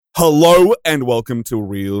Hello and welcome to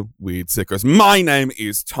Real Weird Sickos. My name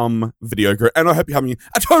is Tom Videogo, and I hope you're having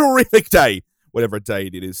a terrific day, whatever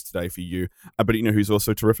day it is today for you. But you know who's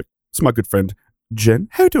also terrific? It's my good friend, Jen.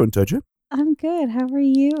 How you doing, Jen? I'm good. How are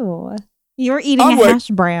you? You were eating a hash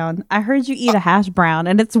brown. I heard you eat a hash brown,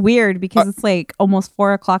 and it's weird because it's like almost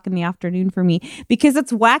 4 o'clock in the afternoon for me, because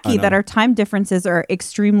it's wacky that our time differences are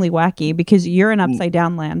extremely wacky because you're in upside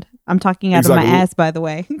down land. I'm talking out of my ass, by the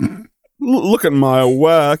way. Look at my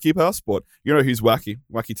wacky passport. You know who's wacky?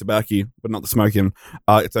 Wacky tobacco, but not the smoking.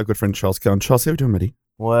 It's our good friend Charles Cowan. Charles, how are you doing, buddy?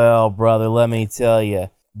 Well, brother, let me tell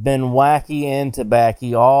you, been wacky and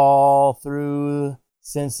tobacco all through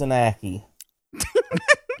Cincinnati.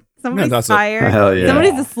 Somebody's tired. Hell yeah.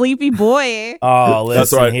 Somebody's a sleepy boy. Oh, listen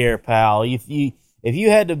That's right. here, pal. If you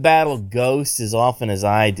had to battle ghosts as often as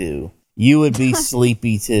I do, you would be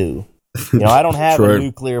sleepy too. You know, I don't have a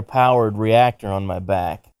nuclear-powered reactor on my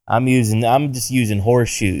back. I'm just using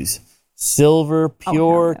horseshoes. Silver,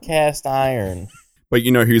 pure cast iron. But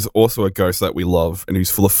you know who's also a ghost that we love and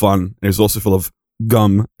who's full of fun and who's also full of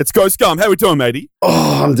gum? It's Ghost Gum. How we doing, matey?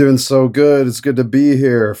 Oh, I'm doing so good. It's good to be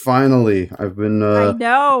here. Finally. I've been I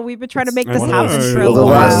know. We've been trying to make this happen for a the little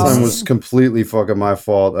last while. time was completely fucking my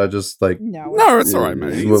fault. I just No, it's all right,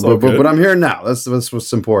 matey. But I'm here now. That's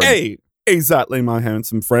what's important. Hey, exactly, my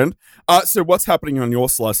handsome friend. So what's happening on your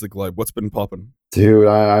slice of the globe? What's been popping? Dude,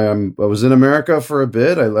 I was in America for a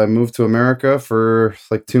bit. I moved to America for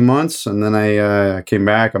like 2 months, and then I came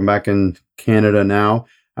back. I'm back in Canada now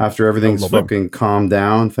after everything's fucking calmed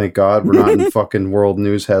down. Thank God we're not in fucking world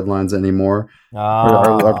news headlines anymore.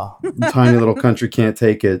 Our tiny little country can't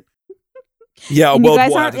take it. Yeah, and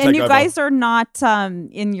you guys are not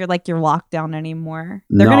in your lockdown anymore.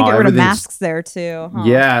 They're gonna get rid of masks there too. Huh?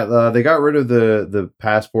 Yeah, they got rid of the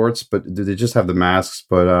passports, but they just have the masks.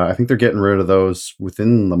 But I think they're getting rid of those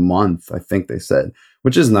within the month. I think they said,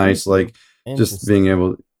 which is nice. Like just being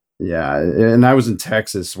able, yeah. And I was in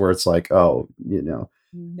Texas, where it's like, oh, you know,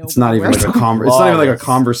 it's not even like it's not even like a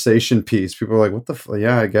conversation piece. People are like, what the?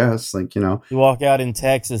 Yeah, I guess. Like, you know, you walk out in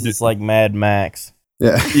Texas, it's like Mad Max.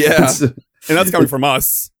 Yeah, yeah. And that's coming from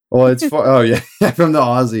us. Well, it's oh yeah, from the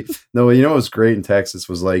Aussie. No, you know what was great in Texas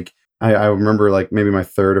was like I remember like maybe my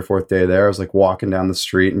 3rd or 4th day there. I was like walking down the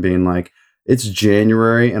street and being like, it's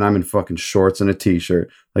January and I'm in fucking shorts and a t-shirt.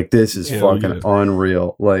 Like this is fucking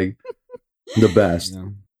unreal. Like the best. Yeah.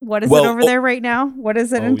 What is it over there right now? What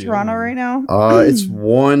is it in Toronto right now? It's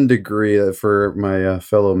 1 degree for my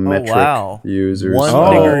fellow metric users.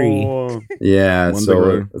 1 degree. Yeah, 1 so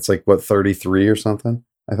degree. it's like what 33 or something.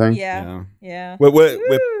 I think. Yeah.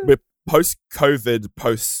 We're post-COVID,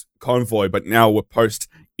 post-convoy, but now we're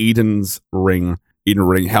post-Eden Ring.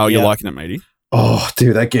 How are you liking it, matey? Oh,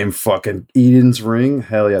 dude, that game fucking Eden's Ring.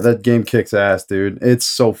 Hell yeah, that game kicks ass, dude. It's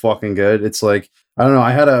so fucking good. It's like, I don't know,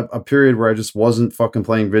 I had a period where I just wasn't fucking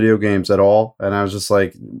playing video games at all, and I was just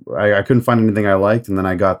like, I couldn't find anything I liked, and then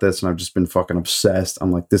I got this, and I've just been fucking obsessed.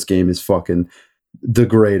 I'm like, this game is fucking the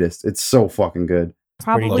greatest. It's so fucking good.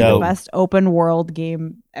 Probably the best open world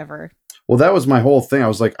game ever. Well, that was my whole thing. I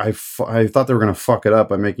was like, I thought they were going to fuck it up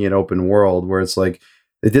by making it open world, where it's like,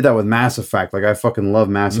 they did that with Mass Effect. Like, I fucking love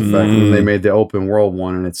Mass Effect. And they made the open world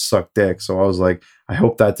one and it sucked dick. So I was like, I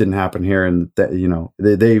hope that didn't happen here. And that, you know,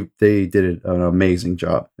 they did an amazing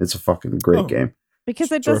job. It's a fucking great game.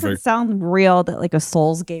 Because it doesn't sound real that like a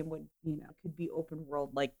Souls game would, you know, could be open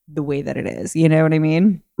world like the way that it is. You know what I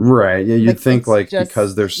mean? Right. Yeah. You'd think like just,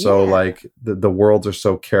 because they're so like the worlds are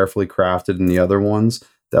so carefully crafted in the other ones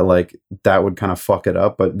that like that would kind of fuck it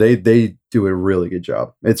up. But they do a really good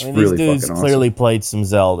job. It's really fucking awesome. Clearly played some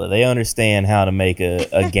Zelda. They understand how to make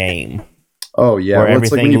a game. Oh yeah. Well,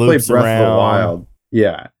 it's like when you play Breath of the Wild.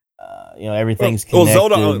 Yeah. You know, everything's connected.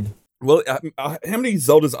 Zelda. Well, how many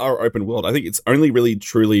Zeldas are open world? I think it's only really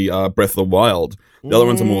truly Breath of the Wild. The other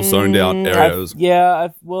ones are more zoned out areas.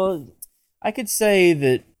 I could say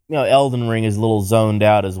that, you know, Elden Ring is a little zoned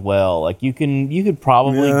out as well. Like you could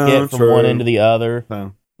probably get from one end to the other,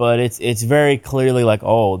 but it's very clearly like,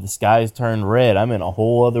 oh, the sky's turned red. I'm in a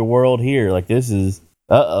whole other world here. Like this is,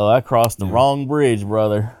 I crossed the wrong bridge,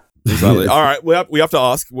 brother. Exactly. All right, we have to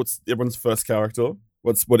ask, what's everyone's first character?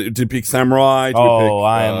 Did you pick samurai?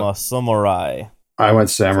 I am a samurai. I went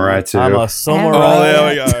samurai too. I'm a samurai. Oh, there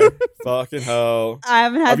we go. Fucking hell. I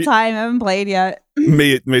haven't had time. I haven't played yet.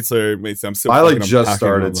 Me too. I'm still. I like just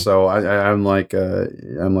started, so I'm like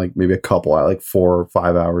maybe a couple. I like 4 or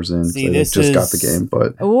 5 hours in. See, so this just got the game,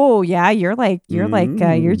 but oh yeah,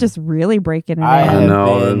 you're just really breaking it. I have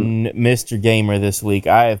been Mr. Gamer this week.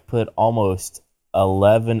 I have put almost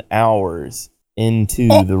 11 hours into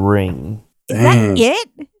the ring. Is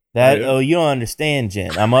that it? You don't understand,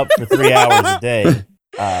 Jen. I'm up for 3 hours a day.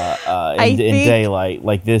 in daylight.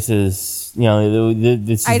 Like this is,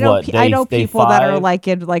 this is I know, what day, I know day people 5? that are like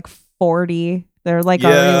in like 40. They're like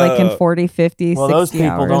already like in 40, 50, well, 60 those people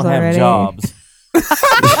hours don't already. have jobs.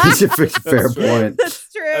 That's a fair point.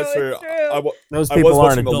 That's true. That's true. It's true. Those people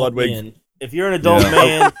aren't watching the adult Ludwig. men. If you're an adult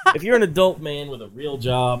man, if you're an adult man with a real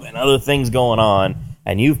job and other things going on,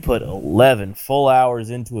 and you've put 11 full hours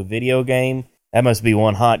into a video game, that must be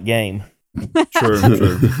one hot game. True.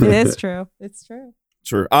 It is true. It's true.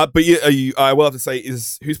 True. But I will have to say,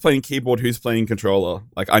 is who's playing keyboard, who's playing controller?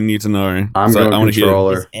 Like, I need to know. I'm going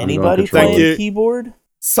controller. Is anybody Thank you. playing keyboard?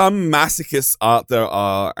 Some masochists out there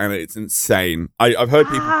are, and it's insane. I've heard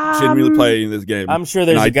people genuinely playing this game. I'm sure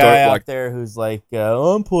there's a guy out there who's like,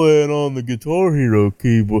 I'm playing on the Guitar Hero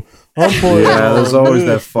keyboard. I'm playing there's always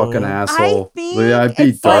that fucking asshole. I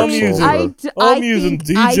beat Dark Souls. I'm using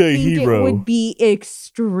DJ Hero. It would be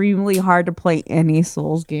extremely hard to play any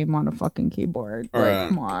Souls game on a fucking keyboard. Like,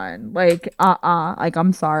 come on. Like, like,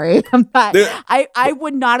 I'm sorry. I'm not. I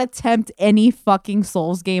would not attempt any fucking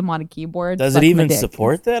Souls game on a keyboard. Does it even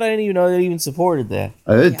support that? I didn't even know it even supported that.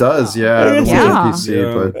 It does, yeah.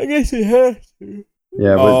 PC, but I guess it has to.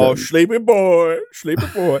 Yeah, but sleepy boy.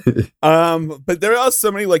 But there are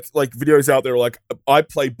so many like videos out there. Like, I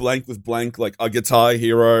play blank with blank, like a Guitar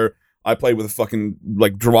Hero. I play with a fucking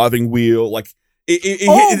like driving wheel. Like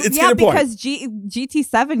it's yeah, because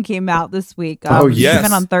GT7 came out this week.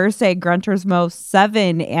 Even on Thursday, Gran Turismo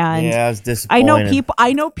 7, and I was disappointed.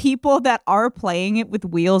 I know people that are playing it with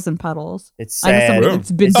wheels and pedals. It's sad. I know somebody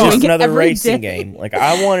that's been doing just it another every racing day. game. Like,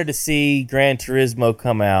 I wanted to see Gran Turismo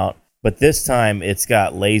come out, but this time it's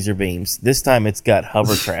got laser beams. This time it's got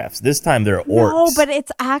hovercrafts. This time they're orcs. No, but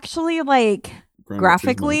it's actually like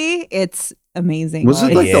graphically, it's amazing. Was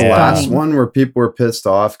it like the stunning. last one where people were pissed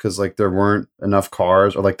off because like there weren't enough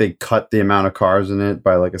cars, or like they cut the amount of cars in it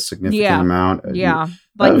by like a significant amount? Yeah,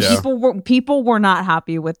 like people were not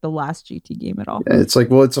happy with the last GT game at all. Yeah, it's like,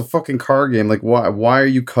 well, it's a fucking car game. Like, why are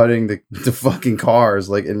you cutting the fucking cars?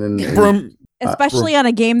 Like, and then. Especially on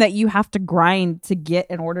a game that you have to grind to get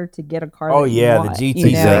in order to get a car. Oh yeah, the GT thing.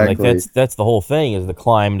 Exactly. Like that's the whole thing, is the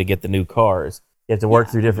climb to get the new cars. You have to work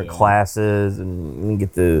through different classes, and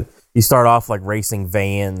you start off like racing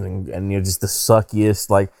vans, and you're just the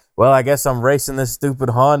suckiest. Like, well, I guess I'm racing this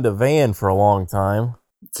stupid Honda van for a long time.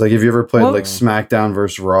 It's like, if you ever played like SmackDown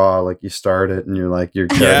versus Raw, like you start it and you're like, your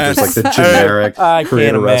character's like the generic I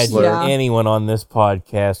can't imagine wrestler. anyone on this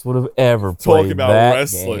podcast would have ever played about that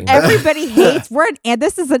wrestling. game. Everybody hates. And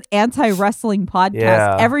this is an anti-wrestling podcast.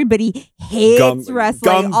 Yeah. Everybody hates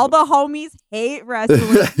wrestling. All the homies hate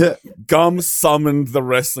wrestling. Gum summoned the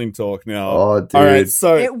wrestling talk now. Oh, dude. All right,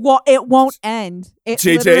 so it won't end. It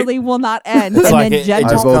JJ? literally will not end. It's And like then Jed it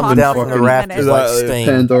just just comes talks down for from the 30 rafters minutes. like Sting.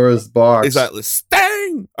 Pandora's box. exactly,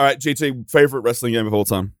 Sting. All right, GT, favorite wrestling game of all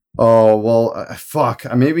time. Oh, well, fuck.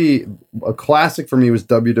 Maybe a classic for me was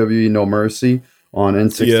WWE No Mercy on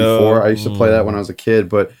N64. Yeah. I used to play that when I was a kid,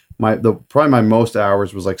 but probably my most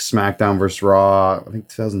hours was like SmackDown vs. Raw, I think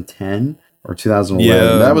 2010 or 2011.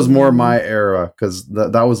 Yeah. That was more my era, because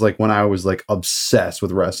that was like when I was like obsessed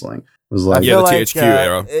with wrestling. It was like, Yeah, the like, THQ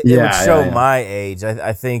era. It would show my age.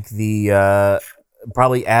 I think the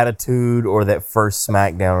probably Attitude or that first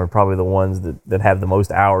SmackDown are probably the ones that have the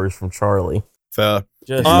most hours from Charlie. Fair.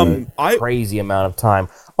 Just a crazy amount of time.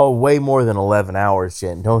 Oh, way more than 11 hours,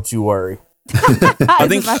 Jen. Don't you worry. I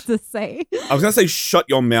was about to say. I was gonna say shut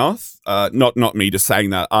your mouth. Not me just saying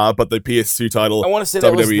that. But the PS2 title. I want to say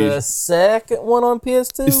that was the second one on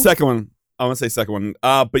PS2. The second one. I want to say second one.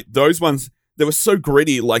 But those ones, they were so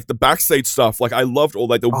gritty. Like the backstage stuff. Like I loved all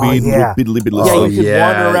like the weird little biddly Yeah, you stuff. could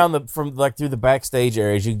wander around through the backstage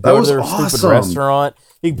areas. You could go to their stupid restaurant.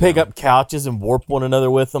 You can pick up couches and warp one another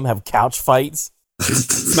with them. Have couch fights.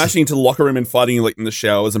 Smashing into the locker room and fighting like in the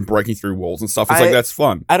showers and breaking through walls and stuff. It's like, that's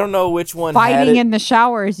fun. I don't know which one Fighting had it. in the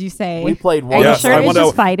showers, you say. We played one. Are you sure it's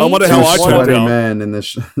just fighting? I wonder how I turned out. Man in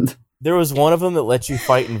this. There was one of them that let you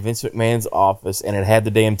fight in Vince McMahon's office, and it had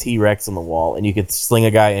the damn T-Rex on the wall, and you could sling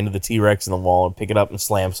a guy into the T-Rex in the wall and pick it up and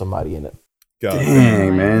slam somebody in it. God.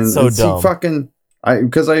 Dang, man. So dumb.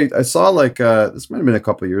 Because I saw like this might have been a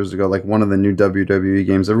couple of years ago, like one of the new WWE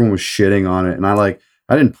games. Everyone was shitting on it, and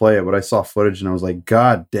I didn't play it, but I saw footage and I was like,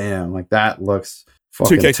 God damn, like that looks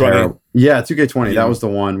fucking 2K20. terrible. Yeah, 2K20. That was the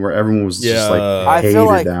one where everyone was just like, I feel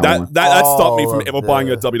like that stopped me from ever buying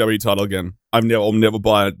a WWE title again. I'll never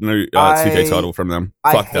buy a new 2K title from them.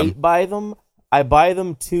 Fuck them. Buy them. I buy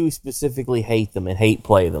them to specifically hate them and hate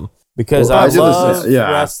play them, because I love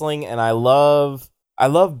wrestling and I love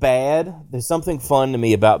bad. There's something fun to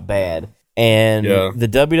me about bad. And the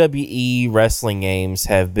WWE wrestling games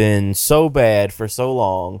have been so bad for so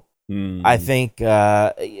long I think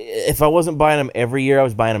if I wasn't buying them every year, I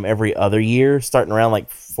was buying them every other year, starting around like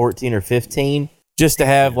 14 or 15. Just to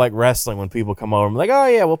have like wrestling when people come over, I'm like, oh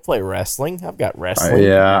yeah, we'll play wrestling. I've got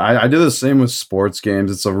wrestling. I do the same with sports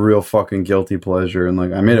games. It's a real fucking guilty pleasure, and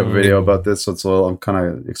like I made a video about this, so I'm kind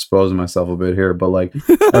of exposing myself a bit here. But like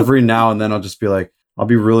every now and then, I'll just be like, I'll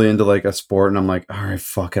be really into like a sport, and I'm like, all right,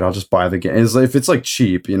 fuck it, I'll just buy the game. It's like, if it's like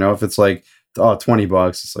cheap, if it's like $20,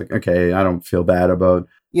 it's like okay, I don't feel bad about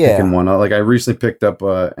picking one. Like I recently picked up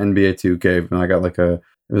NBA 2K, and I got like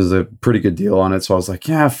it was a pretty good deal on it, so I was like,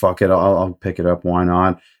 yeah, fuck it, I'll pick it up. Why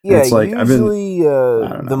not? And yeah, it's like usually, I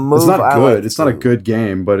don't know. It's not good. It's not a good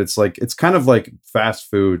game, but it's like it's kind of like fast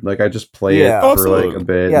food. Like I just play it for like a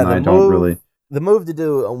bit, and I don't really. The move to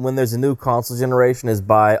do when there's a new console generation is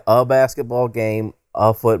buy a basketball game,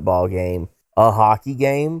 a football game, a hockey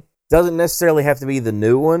game. Doesn't necessarily have to be the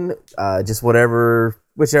new one. Just whichever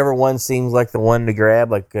one seems like the one to grab.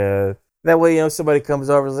 Like. That way, somebody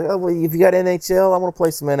comes over and is like, oh, well, if you got NHL, I want to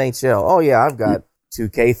play some NHL. Oh, yeah, I've got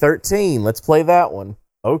 2K13. Let's play that one.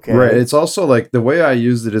 Okay. Right. It's also like the way I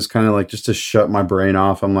used it is kind of like just to shut my brain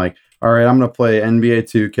off. I'm like, all right, I'm going to play NBA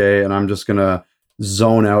 2K and I'm just going to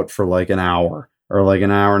zone out for like an hour or like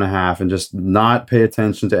an hour and a half and just not pay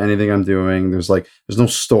attention to anything I'm doing. There's no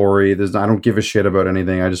story. I don't give a shit about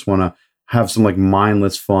anything. I just want to have some like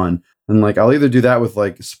mindless fun. And like, I'll either do that with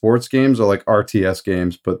like sports games or like RTS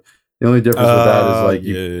games, but the only difference with that is like,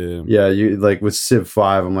 you like with Civ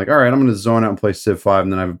 5, I'm like, all right, I'm going to zone out and play Civ 5.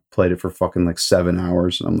 And then I've played it for fucking like 7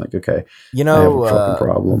 hours. And I'm like, okay, I have a fucking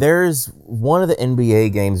problem. There's one of the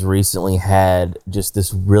NBA games recently had just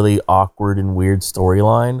this really awkward and weird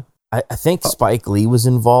storyline. I think Spike Lee was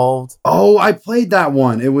involved. Oh, I played that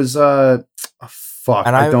one. It was, fuck.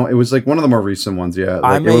 And it was like one of the more recent ones. Yeah.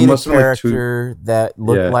 Like, I made a character that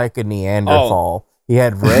looked like a Neanderthal. He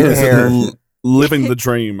had red hair. Living the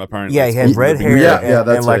dream, apparently. Yeah, he had red hair. Yeah,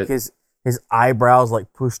 that's and like his eyebrows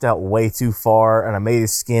like pushed out way too far, and I made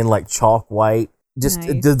his skin like chalk white. Just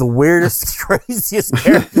the weirdest, craziest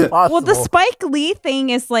character possible. Well, the Spike Lee thing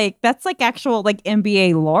is like that's like actual like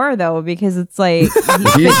NBA lore though, because it's like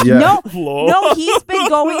he's been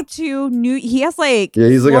going to he has like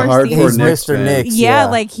he's like a hardcore Knicks Mr. Knicks. Yeah,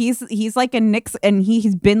 like he's like a Knicks, and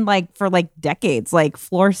he's been like for like decades, like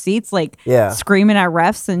floor seats, like screaming at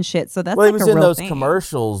refs and shit. So that's he was in those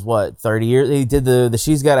commercials. 30 years? He did the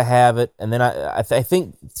She's Gotta Have It, and then I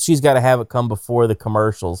think She's Gotta Have It come before the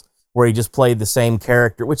commercials, where he just played the same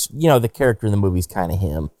character, which, the character in the movie is kind of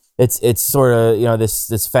him. It's sort of,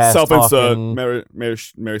 this fast self-insert Mary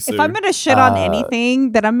Sue. If I'm going to shit on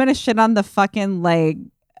anything, then I'm going to shit on the fucking, like,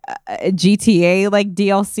 GTA, like,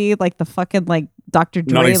 DLC, like, the fucking, like, Dr.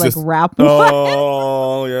 Dre, like, rap one.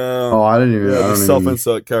 Oh, yeah. Oh, I didn't even... the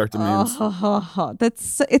self-insert character memes.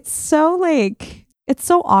 It's so, like... It's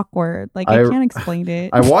so awkward. Like, I can't explain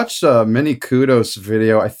it. I watched a Mini Kudos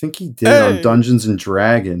video. I think he did on Dungeons and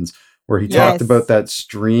Dragons, where he talked about that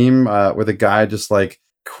stream where the guy just like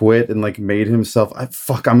quit and like made himself. I'm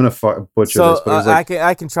gonna butcher this, but it was like,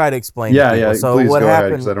 I can try to explain. Yeah. So please what go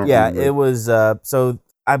happened? Ahead, I don't remember. It was so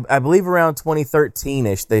I believe around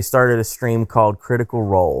 2013ish they started a stream called Critical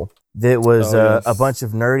Role. That was a bunch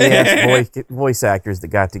of nerdy ass voice actors that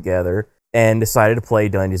got together and decided to play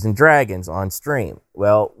Dungeons and Dragons on stream.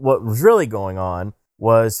 Well, what was really going on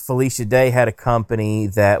was Felicia Day had a company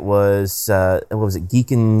that was, what was it,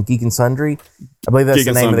 Geek and Sundry? I believe that's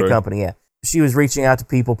the name of the company, yeah. She was reaching out to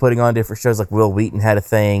people, putting on different shows, like Will Wheaton had a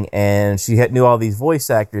thing, and she knew all these voice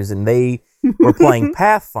actors, and they were playing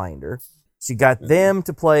Pathfinder. She got them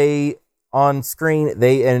to play on screen.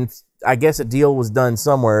 And I guess a deal was done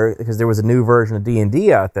somewhere, because there was a new version of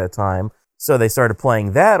D&D out at that time. So they started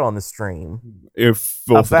playing that on the stream.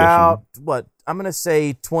 About, I'm going to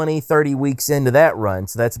say 20, 30 weeks into that run.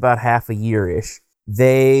 So that's about half a year-ish.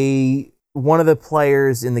 One of the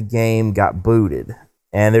players in the game got booted.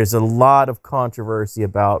 And there's a lot of controversy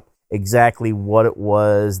about exactly what it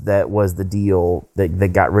was that was the deal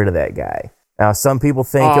that got rid of that guy. Now, some people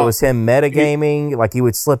think it was him metagaming, like he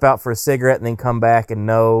would slip out for a cigarette and then come back and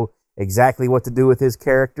know exactly what to do with his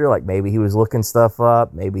character. Like maybe he was looking stuff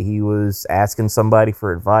up, maybe he was asking somebody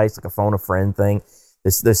for advice, like a phone a friend thing.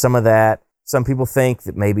 There's some of that. Some people think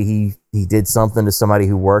that maybe he did something to somebody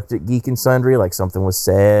who worked at Geek and Sundry, like something was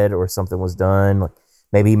said or something was done, like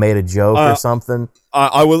maybe he made a joke or something.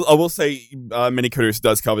 I will say Mini Kudos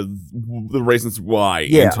does cover the reasons why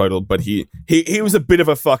in total, but he was a bit of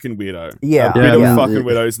a fucking weirdo. Yeah. A bit of a fucking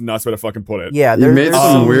weirdo is a nice way to fucking put it. Yeah. He made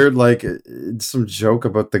some weird, like, some joke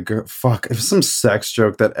about the girl. Fuck. It was some sex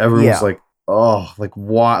joke that everyone was like, oh, like,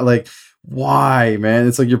 why? Like, why, man?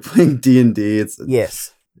 It's like you're playing D&D.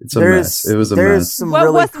 Yes. It's a mess. It was a mess.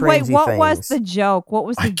 What was the joke? What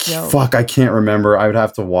was the joke? Fuck, I can't remember. I would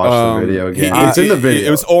have to watch the video again. It's in the video.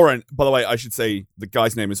 It was Oren. By the way, I should say the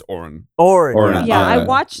guy's name is Oren. Oren. Yeah, I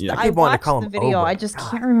watched the video. I just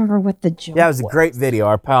can't remember what the joke was. Yeah, it was a great video.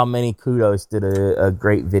 Our pal Many Kudos did a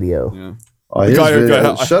great video. Yeah.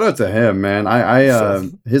 Shout out to him, man. I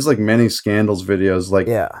his like many scandals videos, like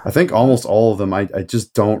I think almost all of them I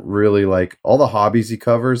just don't really like. All the hobbies he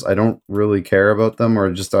covers, I don't really care about them,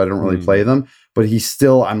 or just I don't really play them. But I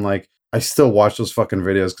still watch those fucking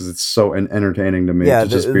videos because it's so entertaining to me to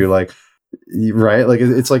just be like, right? Like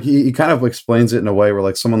it's like he kind of explains it in a way where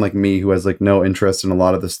like someone like me who has like no interest in a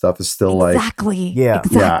lot of this stuff is still exactly.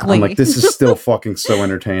 I'm like, this is still fucking so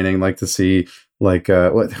entertaining. Like to see like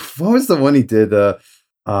what was the one he did? It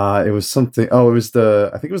was something. Oh, it was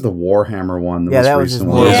I think it was the Warhammer one. The most recent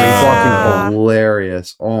one. It was fucking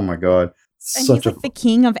hilarious. Oh my god. And he's like the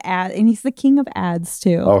king of ads, and he's the king of ads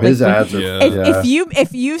too. Oh, his ads are.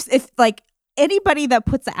 If like anybody that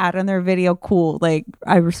puts an ad on their video, cool. Like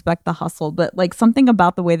I respect the hustle, but like something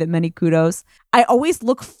about the way that Many Kudos, I always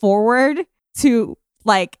look forward to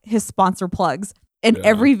like his sponsor plugs in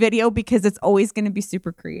every video because it's always going to be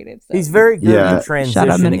super creative. So. He's very good in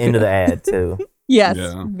transition into the ad too. Yes,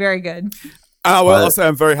 very good. Well, I'll say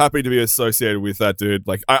I'm very happy to be associated with that dude.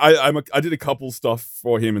 Like, I did a couple stuff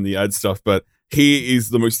for him in the ad stuff, but he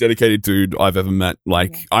is the most dedicated dude I've ever met.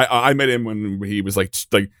 Like, I met him when he was like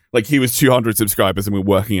he was 200 subscribers, and we were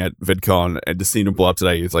working at VidCon, and to see him blow up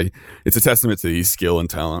today, it's like it's a testament to his skill and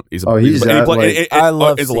talent. I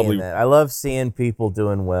love seeing that. I love seeing people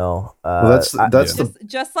doing well.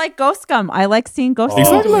 Just like Ghost Gum. I like seeing Ghost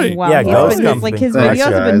Gum doing well. Yeah, Ghost Gum. Like his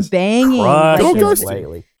videos have been banging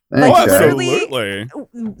lately. Like literally,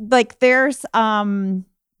 like there's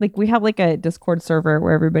like we have like a Discord server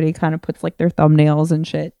where everybody kind of puts like their thumbnails and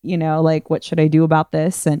shit, you know, like what should I do about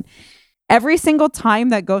this? And every single time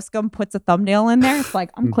that Ghost Gum puts a thumbnail in there, it's like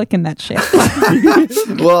I'm clicking that shit.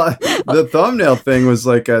 Well, the thumbnail thing was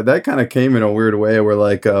like that kind of came in a weird way where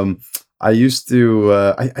like I used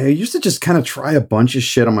to just kind of try a bunch of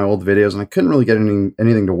shit on my old videos, and I couldn't really get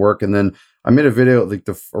anything to work. And then I made a video, like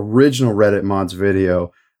the original Reddit mods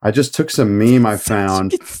video. I just took some meme I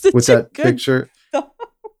found with that picture,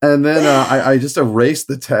 and then I just erased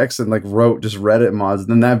the text and like wrote just Reddit mods. And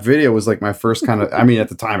then that video was like my first kind of, I mean, at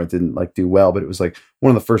the time it didn't like do well, but it was like one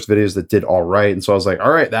of the first videos that did all right. And so I was like, all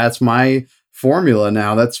right, that's my formula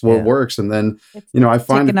now. That's what works. And then, I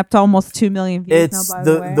find taking up to almost 2 million views. It's now,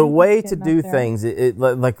 by the way to do things. It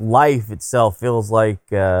like life itself feels like,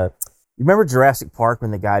 you remember Jurassic Park when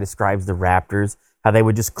the guy describes the raptors? How they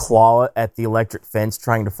would just claw at the electric fence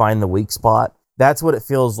trying to find the weak spot. That's what it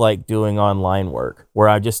feels like doing online work,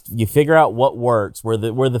 where you figure out what works, where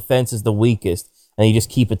the fence is the weakest, and you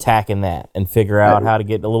just keep attacking that and figure out how to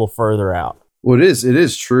get a little further out. Well, it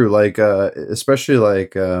is true. Like, especially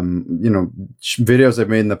like, videos I've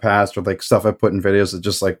made in the past, or like stuff I put in videos that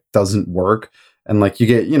just like doesn't work. And like you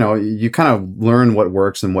get, you kind of learn what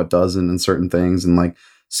works and what doesn't in certain things. And like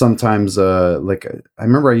sometimes, like I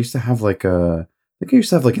remember I used to have like I think I used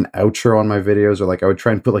to have like an outro on my videos, or like I would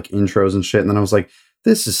try and put like intros and shit. And then I was like,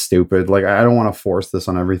 this is stupid. Like, I don't want to force this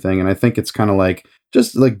on everything. And I think it's kind of like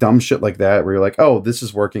just like dumb shit like that, where you're like, oh, this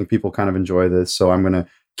is working. People kind of enjoy this. So I'm going to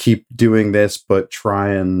keep doing this, but try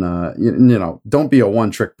and, don't be a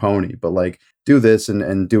one trick pony, but like do this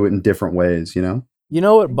and do it in different ways, You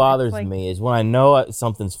know what bothers me is when I know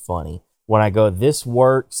something's funny, when I go, this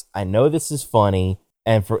works, I know this is funny.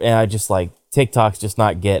 And I just like, TikTok's just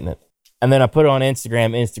not getting it. And then I put it on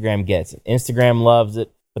Instagram. Instagram gets it. Instagram loves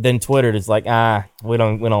it. But then Twitter is like, we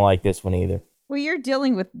don't like this one either. Well, you're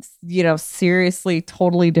dealing with, seriously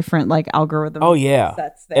totally different like algorithms. Oh yeah,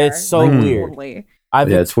 it's so weird. Totally.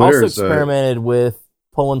 I've also experimented with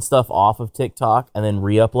pulling stuff off of TikTok and then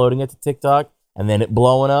re-uploading it to TikTok and then it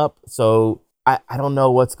blowing up. So I don't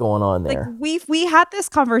know what's going on there. Like we had this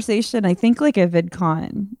conversation, I think like at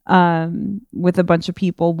VidCon, with a bunch of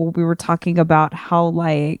people where we were talking about how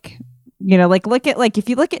like. Look at if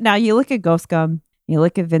you look at now, you look at Ghost Gum, you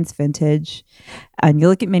look at Vince Vintage, and you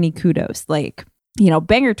look at Many Kudos,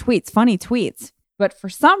 banger tweets, funny tweets. But for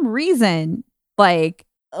some reason, like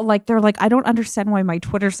they're like, I don't understand why my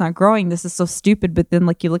Twitter's not growing. This is so stupid. But then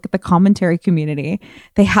like you look at the commentary community,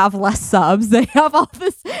 they have less subs, they have all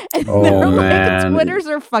this, and they're like, Twitters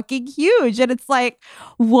are fucking huge. And it's like,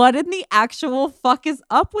 what in the actual fuck is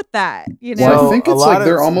up with that? Well, I think it's like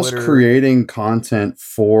they're almost creating content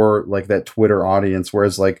for like that Twitter audience,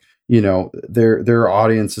 whereas like, their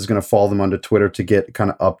audience is going to follow them onto Twitter to get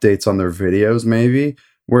kind of updates on their videos maybe.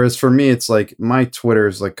 Whereas for me, it's like my Twitter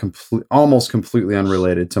is like almost completely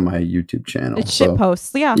unrelated to my YouTube channel. It's shit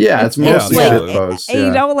posts, yeah. Yeah, it's mostly shit posts. Yeah.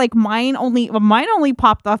 You know, like mine only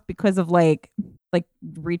popped off because of like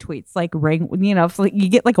retweets, like ring. You know, if like you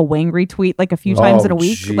get like a wing retweet like a few times in a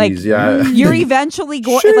week, geez, like you're eventually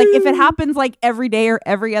going. Like if it happens like every day or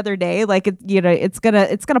every other day, like it's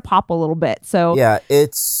gonna pop a little bit. So yeah,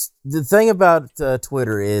 it's the thing about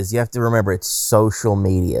Twitter is you have to remember it's social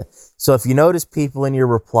media. So if you notice people in your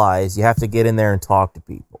replies, you have to get in there and talk to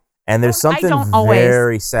people. And there's something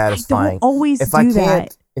very satisfying. I don't always do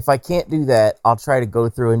that. If I can't do that, I'll try to go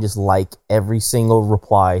through and just like every single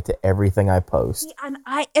reply to everything I post. And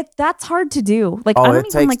that's hard to do. Like, it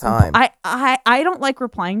takes time. I don't like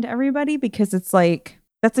replying to everybody because it's like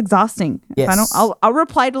that's exhausting. Yes. I'll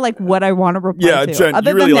reply to like what I want to reply to. Yeah, Jen,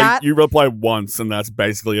 Other you really than that, you reply once, and that's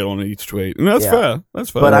basically it on each tweet, and that's fair.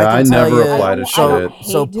 That's fair. But I never reply to shit.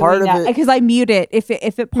 So part of it, because I mute it if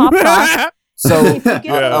it pops off. So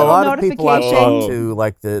a lot of people I talk to,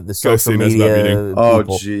 like the social media people.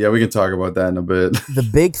 Oh, gee, yeah, we can talk about that in a bit. The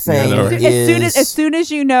big thing is as soon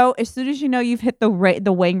as you know you've hit the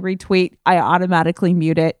Wang retweet, I automatically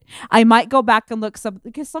mute it. I might go back and look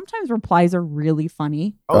because sometimes replies are really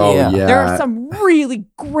funny. Oh yeah, there are some really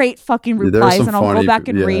great fucking replies, and I'll go back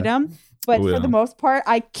and read them. But for the most part,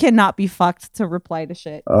 I cannot be fucked to reply to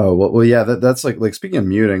shit. Oh well, yeah. That's like speaking of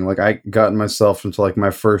muting. Like I got myself into like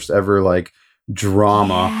my first ever like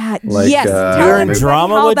drama. Yeah. Like, yes, you're in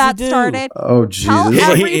drama. How what'd that you do? started. Oh Jesus!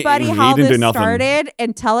 Tell everybody how this started,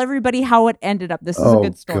 and tell everybody how it ended up. This is a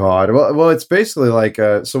good story. Oh God! Well, it's basically like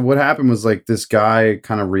so. What happened was like this guy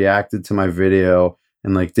kind of reacted to my video.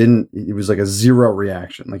 And like it was like a zero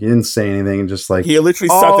reaction. Like he didn't say anything and just like he literally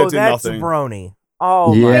sat there, did that's nothing. Brony.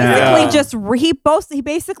 Oh yeah. He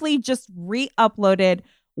basically just re-uploaded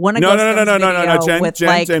one of No,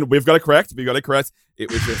 Jen, we've got it correct. It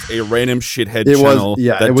was just a random shithead channel.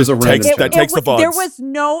 It was a random channel. That takes the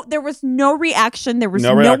VODs. There was no reaction. There was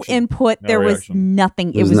no input. There was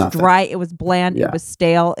nothing. It was dry. It was bland. It was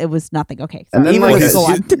stale. It was nothing. Okay. And then even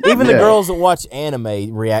the girls that watch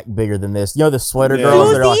anime react bigger than this. You know the sweater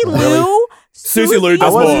girls that are like really. Susie Lou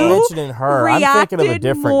does I wasn't more. mentioning her. I'm thinking of a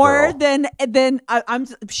different more girl.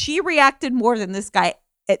 She reacted more than this guy.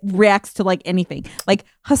 It reacts to like anything. Like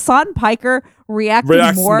Hassan Piker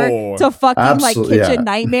reacted more to fucking like kitchen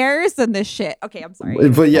nightmares than this shit. Okay, I'm sorry.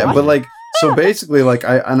 But like so basically like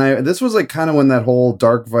I this was like kind of when that whole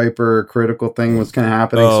Dark Viper critical thing was kind of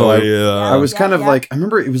happening. I was kind of like I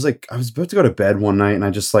remember it was like I was about to go to bed one night and I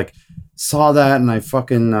just like saw that and I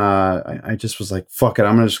fucking I just was like fuck it,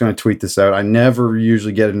 I'm just gonna tweet this out. I never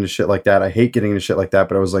usually get into shit like that. I hate getting into shit like that,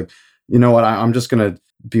 but I was like, you know what, I'm just gonna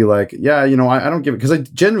be like, yeah, you know, I don't give it because I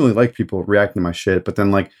genuinely like people reacting to my shit, but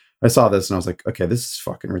then like I saw this and I was like, okay, this is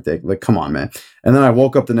fucking ridiculous. Like, come on, man. And then I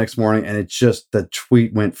woke up the next morning and the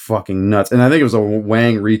tweet went fucking nuts. And I think it was a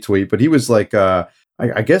Wang retweet, but he was like, I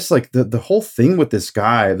guess like the whole thing with this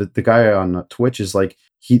guy, the guy on Twitch is like,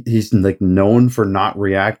 he's like known for not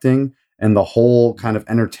reacting. And the whole kind of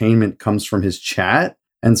entertainment comes from his chat.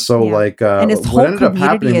 And so like and his whole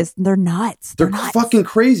community is they're nuts. They're nuts. Fucking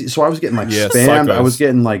crazy. So I was getting like spammed. Psychos. I was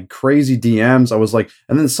getting like crazy DMs. I was like,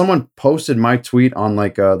 and then someone posted my tweet on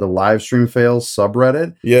like the live stream fails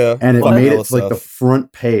subreddit. Yeah. And it made it to like the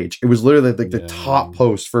front page. It was literally like the top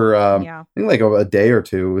post for I think like a day or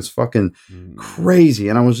two. It was fucking crazy.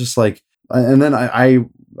 And I was just like, and then I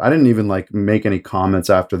didn't even like make any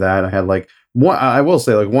comments after that. I had like I will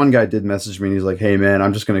say like one guy did message me and he's like, hey man,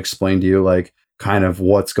 I'm just gonna explain to you like kind of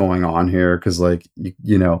what's going on here because like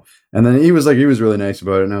you know, and then he was really nice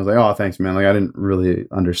about it and I was like, oh thanks man, like I didn't really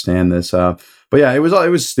understand this but yeah, it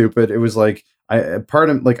was stupid. It was like I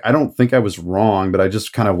don't think I was wrong, but I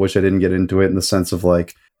just kind of wish I didn't get into it in the sense of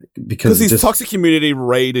like because this toxic community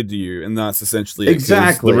raided you and that's essentially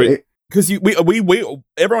exactly because we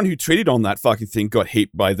everyone who tweeted on that fucking thing got hit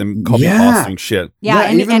by them copy pasting shit. Yeah,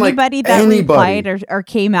 and anybody that replied or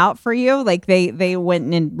came out for you, like they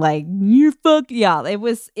went and like you fuck it was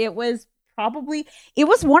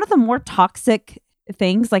one of the more toxic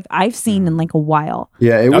things like I've seen in like a while.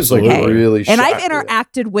 Yeah, it was like really and I've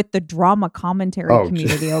interacted with the drama commentary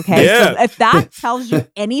community, okay? Yeah. So if that tells you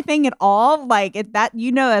anything at all, like that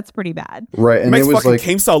that's pretty bad. Right. And it makes was fucking like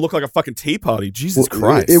Keemstar look like a fucking tea party. Jesus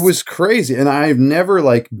Christ. It was crazy. And I've never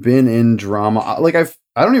like been in drama. Like I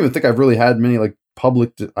don't even think I've really had many like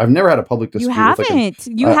I've never had a public dispute.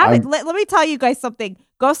 You haven't. Let me tell you guys something.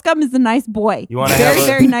 Ghost Scum is a nice boy. You want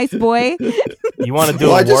very nice boy. You want to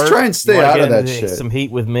do? I just try and stay out of that shit. Some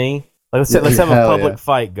heat with me. Let's have a public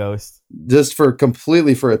fight, Ghost. Just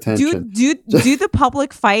completely for attention. Do the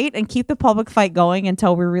public fight and keep the public fight going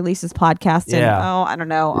until we release this podcast. And I don't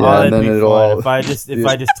know. Yeah, and then it'll. If I just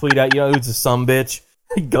tweet out, who's a sumbitch?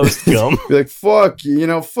 Ghost gum. Be like, fuck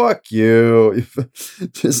you, fuck you.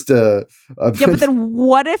 Just yeah, but then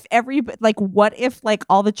what if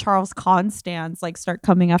all the Charles Conn stands like start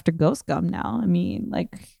coming after Ghost Gum now? I mean,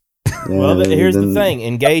 like. Well, here's the thing: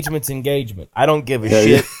 engagement's engagement. I don't give a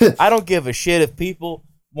shit. I don't give a shit if people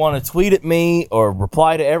want to tweet at me or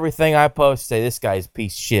reply to everything I post. Say this guy's a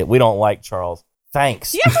piece of shit. We don't like Charles.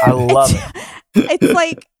 Thanks. Yeah, I love it. It's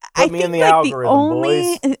like I think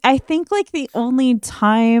the only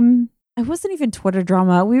time. It wasn't even Twitter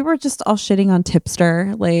drama. We were just all shitting on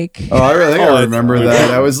Tipster. Like, I think I remember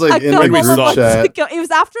that. I was like in the group chat. It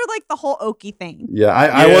was after like the whole Okie thing. Yeah,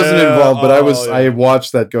 I wasn't involved, but I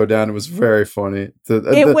watched that go down. It was very funny.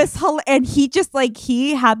 It was and he just like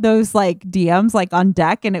he had those like DMs like on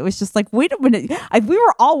deck, and it was just like, wait a minute. We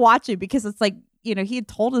were all watching because it's like, he had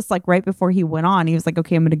told us like right before he went on, he was like,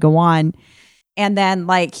 okay, I'm going to go on. And then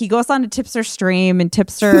like he goes on to Tipster stream, and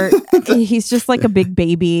Tipster, he's just like a big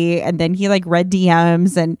baby. And then he like read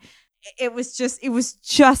DMs, and it was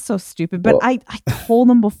just so stupid. But I told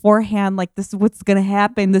him beforehand, like, this is what's going to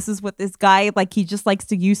happen. This is what this guy, like, he just likes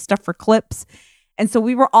to use stuff for clips. And so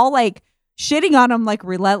we were all like shitting on him like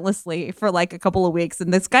relentlessly for like a couple of weeks.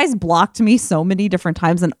 And this guy's blocked me so many different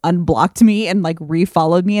times and unblocked me and like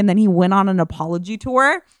refollowed me. And then he went on an apology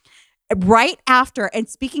tour. Right after, and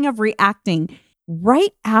speaking of reacting,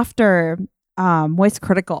 right after Moist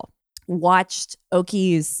Critical watched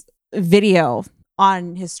Okie's video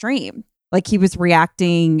on his stream, like he was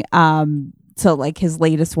reacting to like his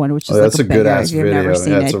latest one, which is that's like a good ass video. Never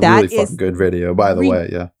seen it's it. a really fucking good video, by the way.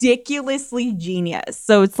 Yeah, ridiculously genius.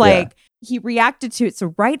 So it's like he reacted to it.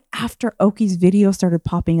 So right after Okie's video started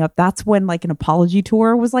popping up, that's when like an apology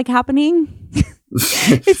tour was like happening.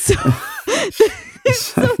 It's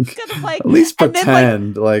so kind of like, at least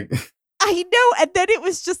pretend then, like I know. And then it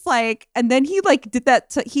was just like, and then he like did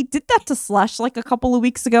that to Slush like a couple of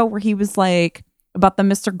weeks ago, where he was like about the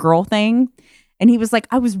Mr. Girl thing, and he was like,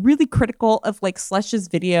 I was really critical of like Slush's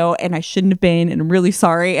video and I shouldn't have been, and I'm really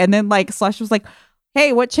sorry. And then like Slush was like,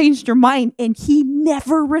 hey, what changed your mind? And he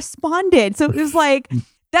never responded. So it was like,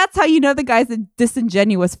 that's how you know the guy's a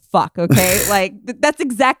disingenuous fuck, okay? Like that's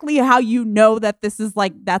exactly how you know that this is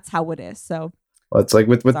like, that's how it is. So it's like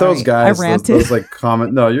with those guys, those like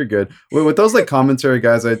comment. No, you're good. With those like commentary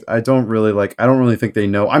guys, I don't really think they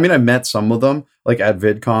know. I mean, I met some of them like at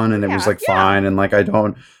VidCon, and it was like fine, and like I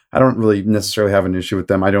don't really necessarily have an issue with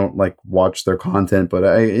them. I don't like watch their content, but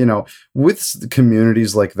with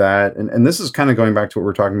communities like that, and this is kind of going back to what we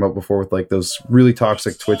were talking about before with like those really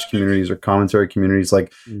toxic Twitch communities or commentary communities.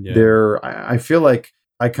 Like I feel like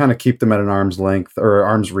I kind of keep them at an arm's length or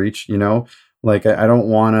arm's reach, Like I don't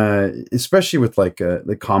want to, especially with like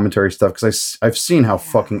the commentary stuff, because I've seen how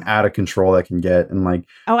fucking out of control that can get, and like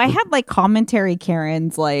I had like commentary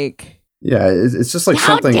Karens like. Yeah, it's just like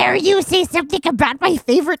how something. How dare you say something about my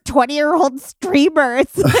favorite 20-year-old streamer?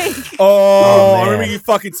 It's like, I remember you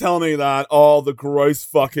fucking telling me that. Oh, the gross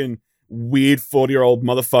fucking weird 40-year-old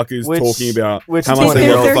motherfuckers talking about how much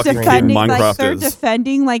they love fucking Minecrafters. Like, they're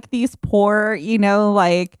defending like these poor,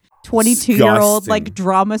 like 22-year-old like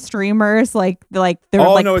drama streamers, like they're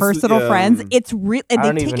personal friends. It's real. I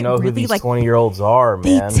don't even know who these 20-year-olds are,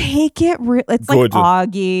 man. They take it real. It's like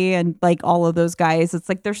Augie and like all of those guys. It's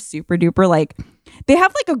like they're super duper like they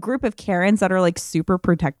have like a group of Karens that are like super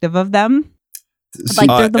protective of them. Like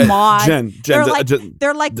they're the mods.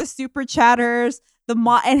 They're like the super chatters. The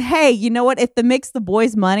mod, and hey, you know what? If it makes the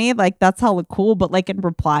boys money, like that's hella cool. But like in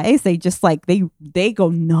replies, they just like they go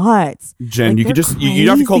nuts. Jen, like, you can just you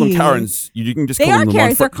don't have to call them Karens. You can just call them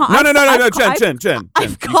Karens. No, Jen.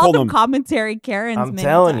 I've called them commentary Karens. I'm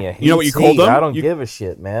telling you. You know what you called them? I don't give a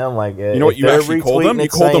shit, man. Like you know what you actually called them? You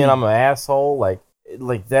called them. I'm an asshole. Like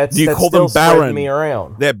that's you call them barren. Me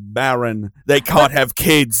around. They're barren. They can't have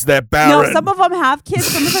kids. They're barren. No, some of them have kids.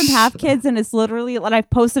 Some of them have kids, and it's literally. And I've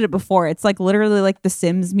posted it before. It's like literally like the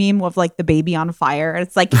Sims meme of like the baby on fire. And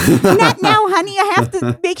it's like, not now, honey. I have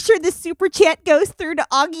to make sure the super chat goes through to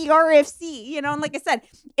Augie RFC. And like I said,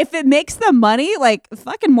 if it makes them money, like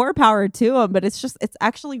fucking more power to them. But it's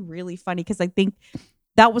actually really funny because I think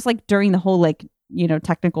that was like during the whole like.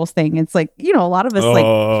 Technicals thing. It's like, a lot of us like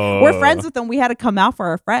we're friends with them. We had to come out for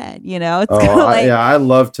our friend, It's like, I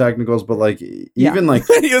love technicals, but like even like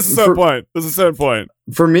there's a certain point.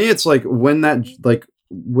 For me, it's like when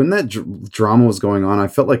that drama was going on, I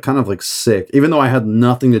felt like kind of like sick, even though I had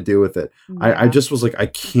nothing to do with it. Yeah. I just was like, I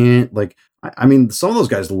can't, like, I mean, some of those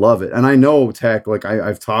guys love it, and I know Tech. Like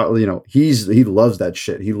I've taught, he loves that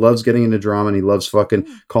shit. He loves getting into drama, and he loves fucking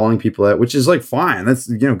calling people out, which is like fine. That's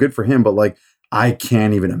good for him. But like, I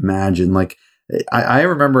can't even imagine. Like, I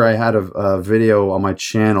remember I had a video on my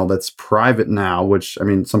channel that's private now, which I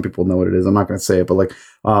mean, some people know what it is. I'm not going to say it, but like,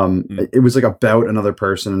 it was like about another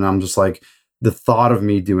person, and I'm just like, the thought of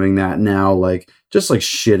me doing that now, like just like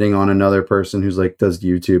shitting on another person who's like does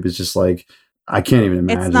YouTube is just like. I can't even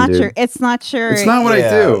imagine. It's not dude. sure. It's not sure. It's not what I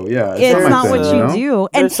do. Yeah, it's not what you do.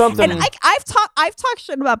 And something. And I've talked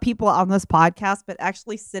shit about people on this podcast, but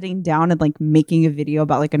actually sitting down and like making a video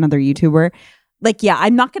about like another YouTuber, like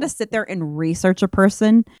I'm not gonna sit there and research a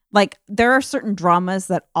person. Like there are certain dramas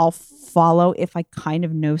that I'll follow if I kind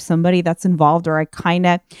of know somebody that's involved, or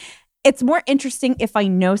it's more interesting if I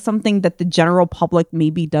know something that the general public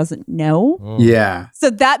maybe doesn't know. Yeah. So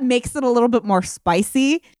that makes it a little bit more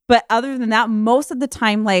spicy. But other than that, most of the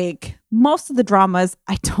time, like most of the dramas,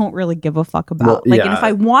 I don't really give a fuck about. And if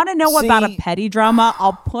I want to know about a petty drama,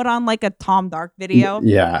 I'll put on like a Tom Dark video.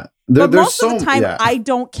 Yeah. But most of the time, I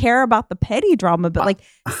don't care about the petty drama. But like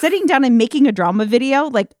sitting down and making a drama video,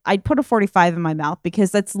 like I'd put a 45 in my mouth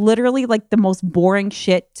because that's literally like the most boring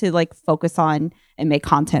shit to like focus on and make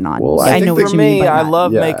content on. Well, I know what you mean. I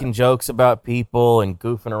love making jokes about people and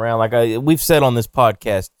goofing around. Like we've said on this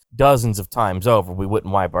podcast dozens of times over, we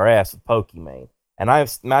wouldn't wipe our ass with Pokimane. And I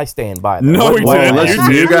stand by that. No, we didn't.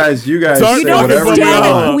 Listen, you guys you don't stand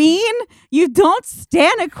a queen. You don't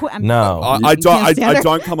stand a queen. No, I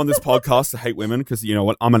don't come on this podcast to hate women because you know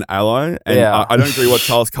what? I'm an ally, and I don't agree what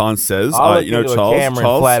Charles Khan says. I'll Charles,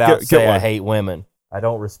 flat out say I hate women. I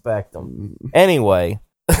don't respect them. Anyway.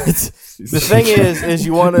 The thing is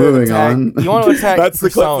you want to attack. That's the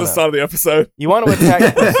clip persona. at the start of the episode. You want to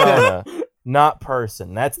attack persona, not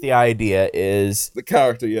person. That's the idea. Is the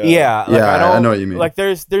character? I know what you mean. Like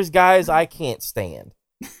there's guys I can't stand,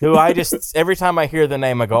 who I just every time I hear the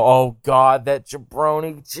name I go, oh God, that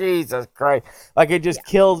jabroni, Jesus Christ! Like it just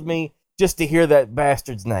kills me just to hear that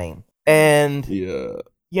bastard's name. And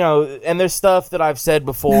and there's stuff that I've said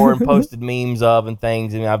before and posted memes of and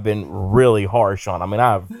things, and I've been really harsh on. I mean,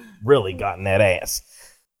 I've really gotten that ass.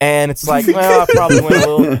 And it's like, well, I probably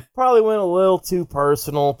went a little too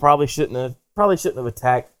personal. Probably shouldn't have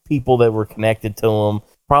attacked people that were connected to them.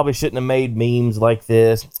 Probably shouldn't have made memes like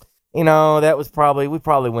this. We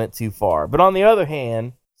probably went too far. But on the other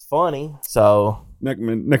hand, it's funny. So next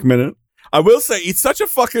minute. I will say it's such a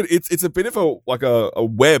fucking it's a bit of a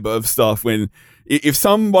web of stuff when if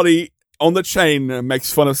somebody on the chain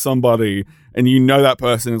makes fun of somebody and you know that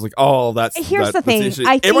person is like, oh, here's the thing.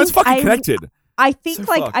 Everyone's fucking connected. I think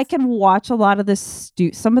I can watch a lot of this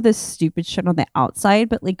some of this stupid shit on the outside,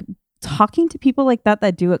 but like talking to people like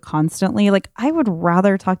that do it constantly, like I would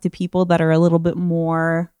rather talk to people that are a little bit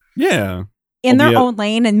more in their own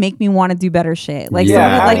lane and make me want to do better shit. Like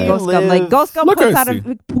someone like Ghost Gum.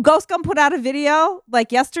 Like Ghost Gum put out a video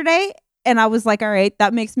like yesterday, and I was like, all right,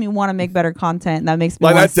 that makes me want to make better content. That makes me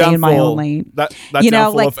want to stay in my own lane. That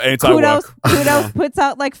like Kudos puts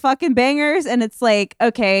out like fucking bangers, and it's like,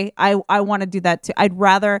 okay, I want to do that too. I'd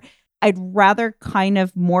rather kind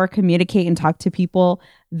of more communicate and talk to people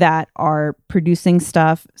that are producing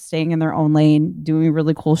stuff, staying in their own lane, doing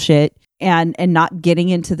really cool shit, and not getting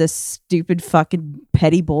into this stupid fucking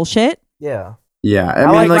petty bullshit. Yeah. Yeah,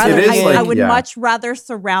 I would much rather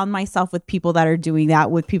surround myself with people that are doing that,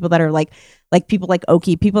 with people that are like people like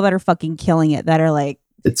Oki, people that are fucking killing it, that are like,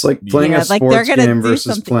 it's like playing a sports game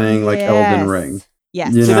versus playing like Elden Ring.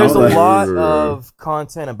 Yes. So there's a lot of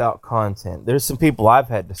content about content. There's some people I've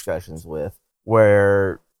had discussions with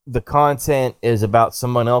where the content is about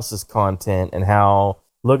someone else's content and how,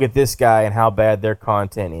 look at this guy and how bad their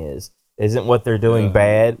content is. Isn't what they're doing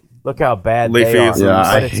bad? Look how bad they are. Yeah,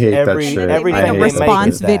 I hate that shit. Everything a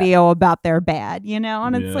response video about their bad,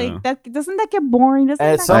 and it's like that. Doesn't that get boring?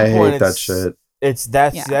 I hate that shit.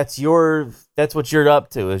 That's what you're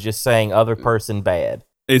up to, is just saying other person bad.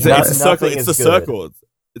 It's a circle. It's a circle.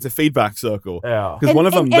 It's a feedback circle. Yeah, because one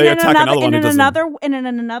of them they attack another one.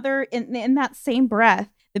 In that same breath,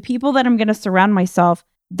 the people that I'm going to surround myself,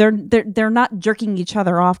 they're not jerking each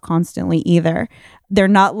other off constantly either. They're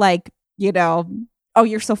not like, oh,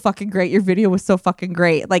 you're so fucking great. Your video was so fucking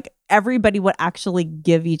great. Like everybody would actually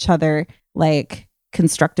give each other like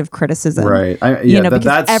constructive criticism, right? Because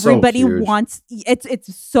that's everybody so wants.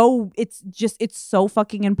 It's so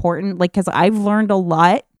fucking important. Like, because I've learned a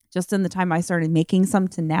lot just in the time I started making some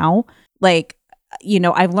to now. Like,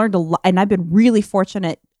 I've learned a lot, and I've been really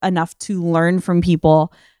fortunate enough to learn from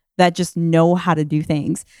people that just know how to do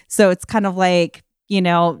things. So it's kind of like,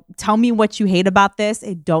 tell me what you hate about this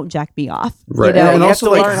and don't jack me off. Right. And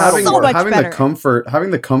also like having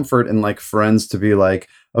the comfort and like friends to be like,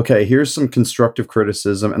 okay, here's some constructive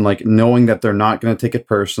criticism, and like knowing that they're not going to take it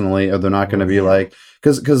personally, or they're not going to be like,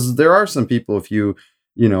 because there are some people, if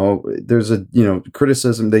there's a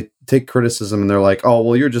criticism, they take criticism and they're like, oh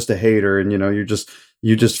well, you're just a hater, and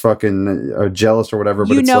you just fucking are jealous or whatever.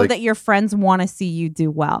 But it's like, that your friends want to see you do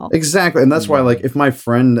well. Exactly. And that's why, like, if my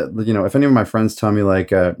friend, if any of my friends tell me,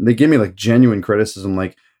 like, they give me, like, genuine criticism,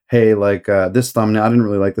 like, hey, like, this thumbnail, I didn't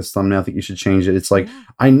really like this thumbnail, I think you should change it. It's like,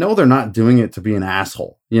 I know they're not doing it to be an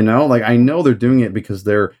asshole, Like, I know they're doing it because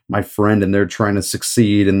they're my friend and they're trying to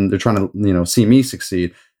succeed and they're trying to, see me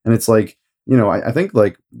succeed. And it's like, I think,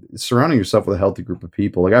 like, surrounding yourself with a healthy group of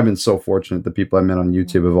people. Like, I've been so fortunate. The people I met on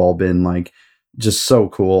YouTube have all been, like, just so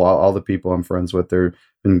cool. All the people I'm friends with, they've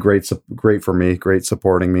been great for me, great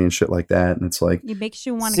supporting me and shit like that. And it's like, it makes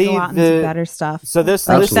you want to go out and do better stuff. So this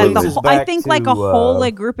I think like a whole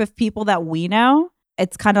group of people that we know,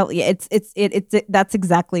 it's kind of that's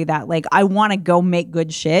exactly that. Like, I want to go make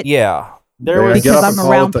good shit. Yeah, because I'm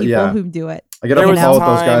around people who do it. I get up and call with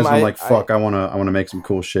those guys, and I'm like, fuck, I want to make some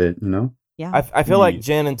cool shit, Yeah, I feel like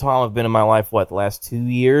Jen and Tom have been in my life the last 2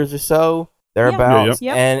 years or so. Thereabouts.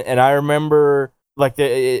 Yep. And I remember, like,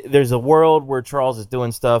 there's a world where Charles is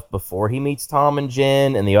doing stuff before he meets Tom and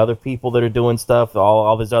Jen and the other people that are doing stuff,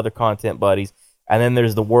 all of his other content buddies, and then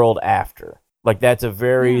there's the world after. Like, that's a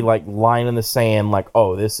very like line in the sand, like,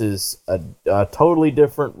 oh, this is a totally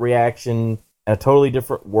different reaction and a totally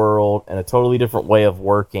different world and a totally different way of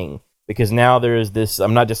working, because now there's this,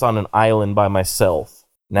 I'm not just on an island by myself.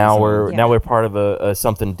 Now we're part of a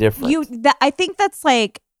something different. I think that's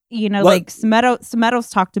like, like Smedo's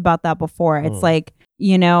talked about that before. It's like,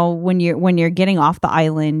 when you're getting off the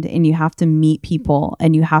island and you have to meet people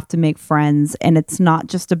and you have to make friends, and it's not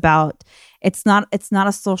just about, it's not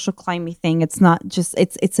a social climbing thing. It's not just,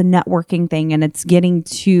 it's a networking thing, and it's getting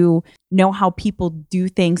to know how people do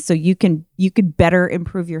things so you could better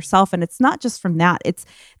improve yourself. And it's not just from that.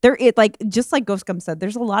 Just like Ghost Gum said,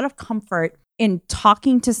 there's a lot of comfort in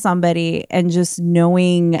talking to somebody and just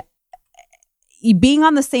knowing, being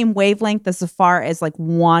on the same wavelength as far as like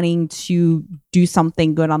wanting to do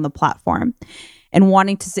something good on the platform and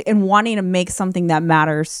wanting to make something that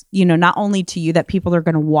matters, not only to you, that people are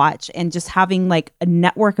going to watch, and just having like a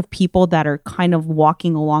network of people that are kind of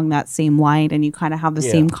walking along that same line, and you kind of have the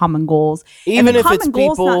same common goals. Even and the if common it's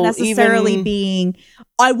goals people, not necessarily being,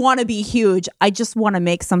 I want to be huge. I just want to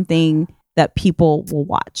make something that people will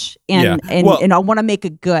watch, and I want to make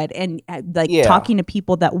it good, and talking to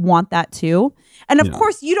people that want that too. And of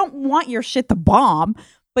course, you don't want your shit to bomb,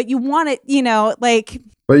 but you want it,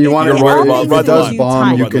 But you want it where if it does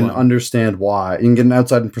bomb, you can line. Understand why. You can get an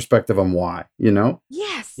outside perspective on why.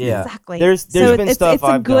 Yes, exactly. There's been stuff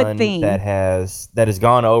I've done thing. that has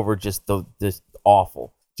gone over just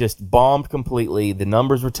awful, just bombed completely. The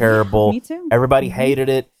numbers were terrible. Me too. Everybody hated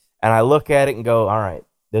it, and I look at it and go, all right,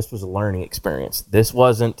 this was a learning experience. This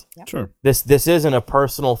wasn't. Sure. This isn't a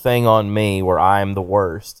personal thing on me where I'm the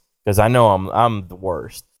worst, because I know I'm the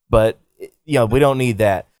worst. But we don't need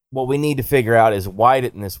that. What we need to figure out is, why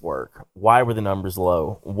didn't this work? Why were the numbers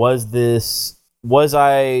low? Was it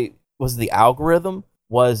the algorithm?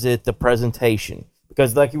 Was it the presentation?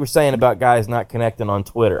 Because like you were saying about guys not connecting on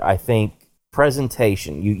Twitter, I think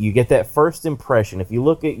presentation, you get that first impression. If you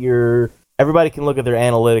look at everybody can look at their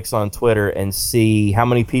analytics on Twitter and see how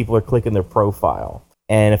many people are clicking their profile.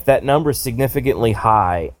 And if that number is significantly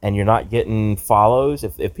high and you're not getting follows,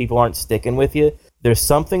 if people aren't sticking with you, there's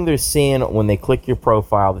something they're seeing when they click your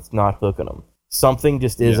profile that's not hooking them. Something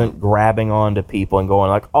just isn't grabbing onto people and going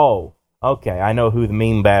like, oh, okay, I know who the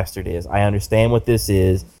meme bastard is. I understand what this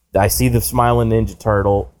is. I see the smiling Ninja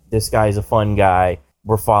Turtle. This guy's a fun guy.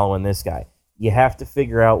 We're following this guy. You have to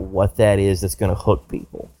figure out what that is that's going to hook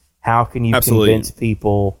people. How can you convince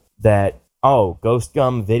people that, oh, Ghost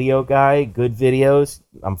Gum video guy, good videos,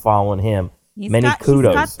 I'm following him.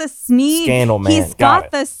 Kudos. He's got the Sneed. Scandal man. He's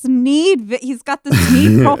got the Sneed. He's got the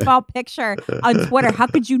Sneed profile picture on Twitter. How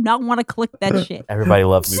could you not want to click that shit? Everybody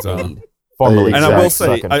loves Sneed. Formerly, and I will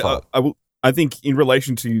say, I think in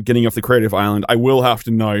relation to getting off the creative island, I will have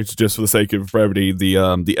to note, just for the sake of brevity,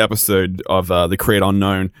 the episode of the Create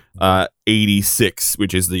Unknown 86,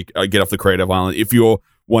 which is the Get Off the Creative Island. If you're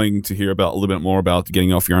wanting to hear about a little bit more about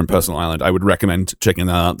getting off your own personal island, I would recommend checking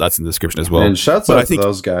that out. That's in the description as well. And shouts out to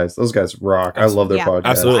those guys. Those guys rock. I love their podcast.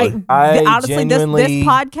 Absolutely. Honestly, genuinely,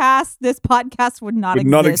 this podcast would not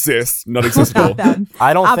exist. Not exist at all.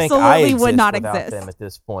 I don't think I exist would not without exist them at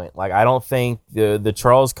this point. Like, I don't think the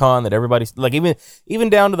Charles Con that everybody's like, even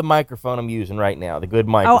down to the microphone I'm using right now, the good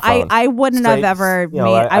microphone. I wouldn't have ever made.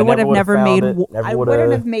 I would have never made. I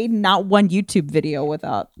wouldn't have made not one YouTube video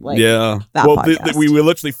without that podcast. We were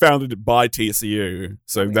literally founded by TCU,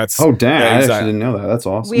 so that's damn! I actually didn't know that. That's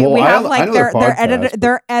awesome. We have like their editor.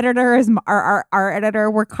 Their editor is our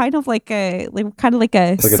editor. We're kind of like a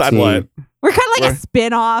satellite. We're kind of like a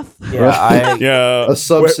spin-off. Yeah, a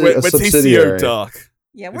subsidiary. TCU Dark.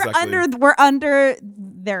 Yeah, we're under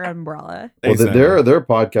their umbrella. Well, their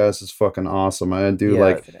podcast is fucking awesome. I do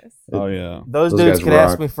like. Oh yeah, those dudes could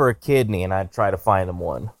ask me for a kidney, and I'd try to find them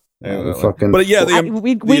one. But yeah,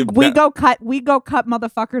 we go cut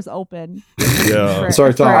motherfuckers open. Yeah,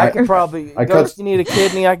 sorry, Tom. I could probably. Ghost, you need a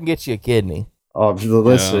kidney? I can get you a kidney. Oh,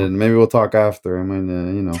 listen. Maybe we'll talk after. I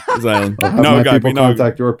mean, people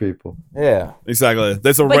contact your people. Yeah, exactly.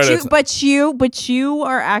 There's a Reddit. But you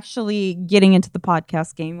are actually getting into the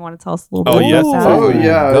podcast game. You want to tell us a little bit?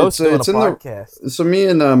 Yeah. Ghost it's in podcast. So me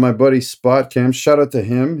and my buddy Spot Cam. Shout out to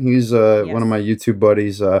him. He's one of my YouTube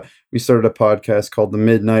buddies. We started a podcast called The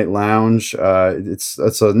Midnight Lounge.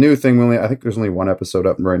 It's a new thing. I think there's only one episode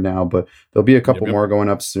up right now, but there'll be a couple more going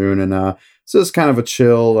up soon. And so it's kind of a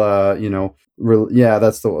chill,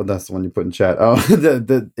 that's the one you put in chat. Oh,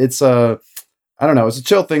 it's I don't know. It's a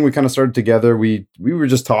chill thing. We kind of started together. We were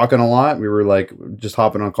just talking a lot. We were like just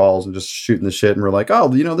hopping on calls and just shooting the shit. And we're like, oh,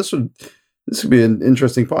 this would be an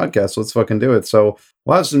interesting podcast. So let's fucking do it. So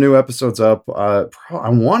we'll have some new episodes up. I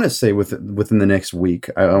want to say within the next week.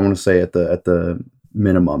 I want to say at the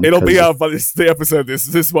minimum. It'll be out by the episode.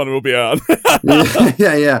 This one will be out.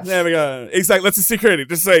 yeah. There we go. Exactly. Let's just secretly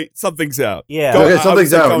just say something's out. Yeah. Okay,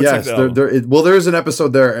 something's out. Yes. There is an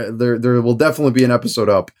episode there. There will definitely be an episode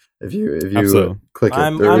up if you click it.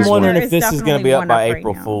 I'm wondering if this is going to be up by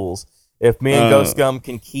April Fools. If me and Ghost Gum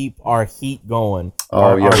can keep our heat going.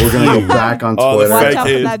 Oh, yeah. We're going to go back on Twitter. Watch out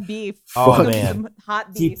for that beef. Oh, man.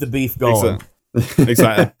 Hot beef. Keep the beef going.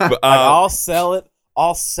 Exactly. But, I'll sell it.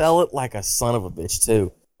 I'll sell it like a son of a bitch,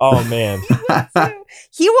 too. Oh, man.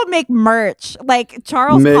 He will make merch. Like,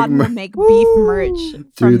 Charles Cotton will make beef merch.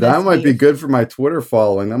 Dude, that might be good for my Twitter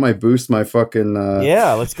following. That might boost my fucking...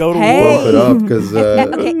 let's go to war. Bump it up, because...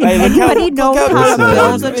 anybody knows how to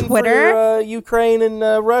build a Twitter? For, Ukraine and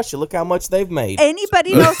Russia. Look how much they've made.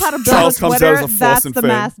 Anybody knows how to build a Twitter? That's the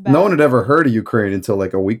mass bet. No one had ever heard of Ukraine until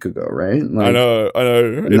like a week ago, right? Like, I know.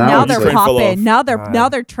 Now they're popping. Now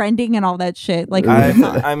they're trending and all that shit. Like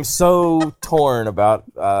I'm so torn about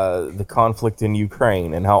the conflict in Ukraine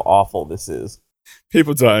and how awful this is.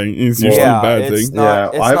 People dying is usually a bad thing.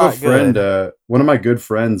 I have a friend, one of my good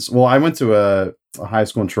friends. Well, I went to a high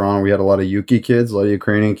school in Toronto. We had a lot of Yuki kids, a lot of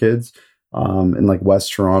Ukrainian kids in like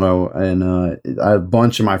West Toronto. And I had a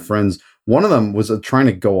bunch of my friends. One of them was trying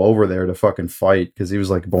to go over there to fucking fight because he was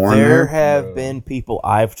like born there. There have been people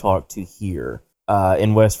I've talked to here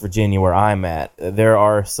in West Virginia where I'm at. There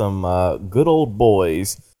are some good old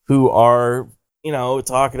boys who are...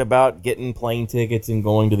 talking about getting plane tickets and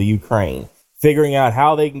going to the Ukraine, figuring out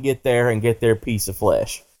how they can get there and get their piece of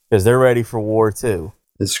flesh because they're ready for war too.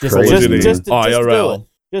 It's crazy. Just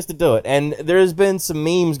to do it. And there's been some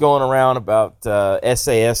memes going around about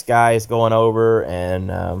SAS guys going over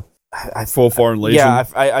and full foreign legion. Yeah,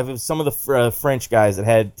 I've some of the French guys that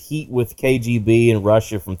had heat with KGB in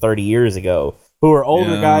Russia from 30 years ago. Who are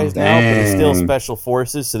older guys now, but are still special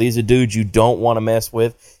forces. So these are dudes you don't want to mess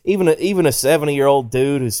with. Even a 70-year-old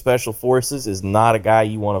dude who's special forces is not a guy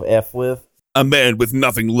you want to F with. A man with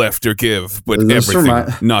nothing left to give, but everything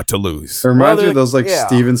not to lose. It reminds me of those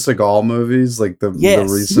Steven Seagal movies, like the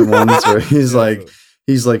recent ones where he's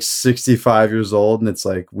like 65 years old, and it's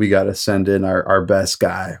like, we got to send in our best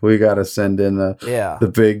guy. We got to send in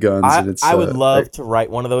the big guns. I would love to write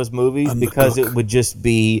one of those movies because it would just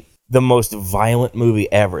be the most violent movie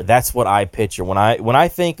ever. That's what I picture when I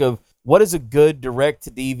think of what is a good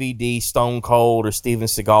direct-to-DVD Stone Cold or Steven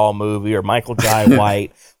Seagal movie or Michael Jai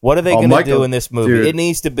White. What are they going to do in this movie? Dude. It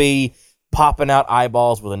needs to be popping out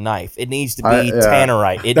eyeballs with a knife. It needs to be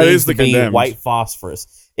tannerite. It needs to be white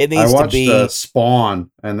phosphorus. It needs to be... I watched Spawn,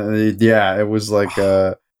 and it was like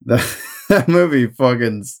that movie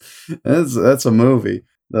fucking... That's a movie.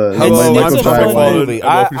 It's a fun movie.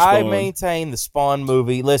 I maintain the Spawn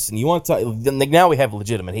movie. Listen, you want to now we have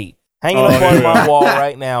legitimate heat. Hanging up on my wall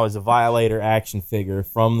right now is a Violator action figure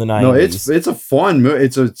from the 90s. No, it's a fun movie.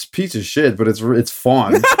 It's a piece of shit, but it's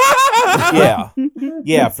fun.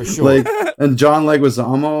 Yeah, for sure. Like, and John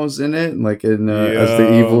Leguizamo's in it, like as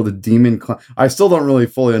the demon. I still don't really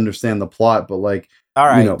fully understand the plot, but like, all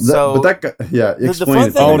right. But that guy, the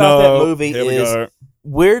fun thing about that movie is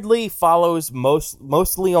weirdly follows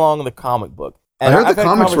mostly along the comic book. And I heard the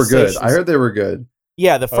comics were good. I heard they were good.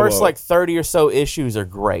 Yeah, the first 30 or so issues are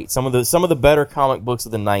great. Some of the better comic books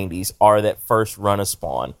of the 90s are that first run of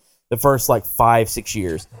Spawn. The first 5-6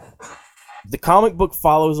 years. The comic book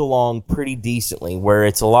follows along pretty decently, where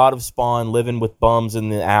it's a lot of Spawn living with bums in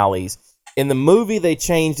the alleys. In the movie, they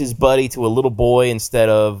changed his buddy to a little boy instead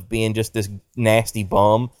of being just this nasty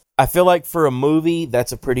bum. I feel like for a movie,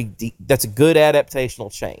 that's a good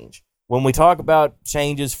adaptational change. When we talk about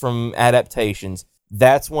changes from adaptations,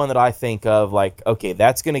 that's one that I think of like, okay,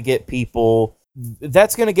 that's going to get people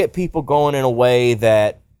going in a way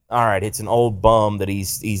that, all right, it's an old bum that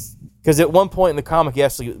he's because at one point in the comic he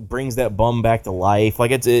actually brings that bum back to life.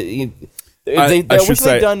 Like I wish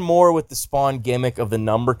they'd done more with the Spawn gimmick of the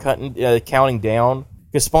number counting down.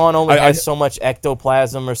 Because Spawn only has so much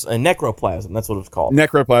ectoplasm or necroplasm. That's what it's called.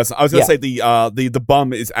 Necroplasm. I was going to say the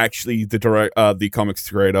bum is actually the comics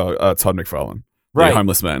creator Todd McFarlane, the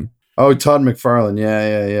homeless man. Oh, Todd McFarlane.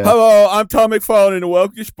 Yeah. Hello, I'm Todd McFarlane and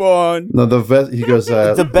welcome to Spawn. No, he goes.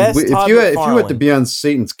 The best. If you had to be on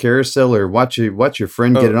Satan's carousel or watch your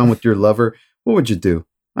friend get it on with your lover, what would you do?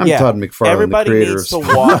 I'm Todd McFarlane, the creator of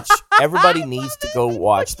Spawn. Everybody needs to go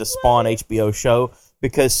watch the Spawn HBO show.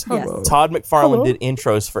 Because Todd McFarlane did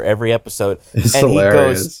intros for every episode. It's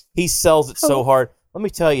hilarious. He sells it so hard. Let me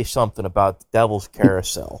tell you something about the Devil's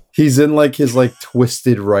Carousel. He's in his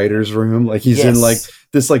twisted writer's room. Like he's in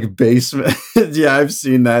this basement. Yeah, I've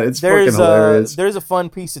seen that. It's fucking hilarious. There's a fun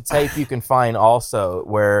piece of tape you can find also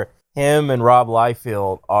where him and Rob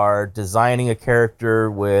Liefeld are designing a character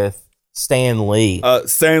with Stan Lee.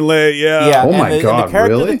 Stan Lee, yeah. Oh my God, the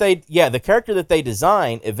character really? The character that they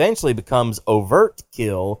design eventually becomes Overt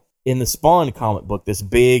Kill in the Spawn comic book. This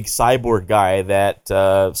big cyborg guy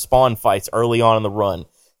that Spawn fights early on in the run,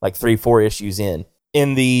 like 3-4 issues in.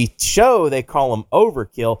 In the show, they call him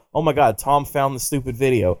Overkill. Oh my God, Tom found the stupid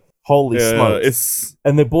video. Holy smokes!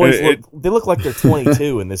 And the boys look like they're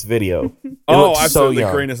 22 in this video. Absolutely,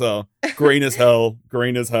 so green as hell,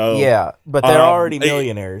 green as hell. Yeah, but they're already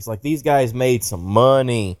millionaires. Like these guys made some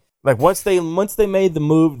money. Like once they made the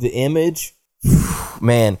move to Image,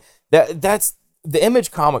 man, that's the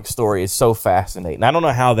Image comic story is so fascinating. I don't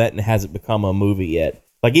know how that hasn't become a movie yet.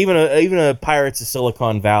 Like even a Pirates of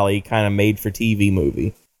Silicon Valley kind of made for TV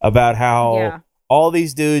movie about how. All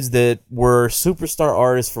these dudes that were superstar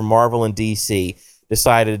artists for Marvel and DC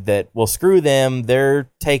decided that, well, screw them. They're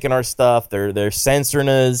taking our stuff. They're censoring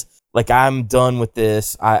us. Like, I'm done with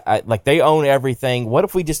this. I like they own everything. What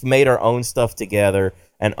if we just made our own stuff together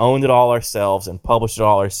and owned it all ourselves and published it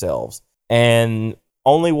all ourselves? And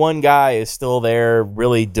only one guy is still there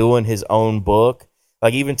really doing his own book.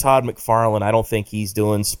 Like even Todd McFarlane, I don't think he's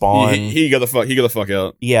doing Spawn. He got the fuck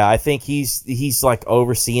out. Yeah, I think he's like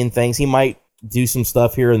overseeing things. He might do some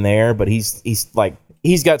stuff here and there, but he's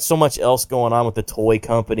got so much else going on with the toy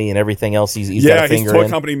company and everything else. He's got a finger in. His toy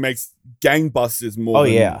company makes gangbusters more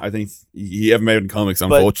than I think he ever made in comics,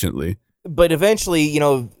 unfortunately. But eventually,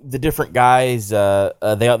 the different guys,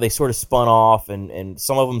 they sort of spun off, and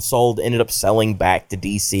some of them ended up selling back to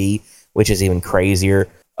DC, which is even crazier.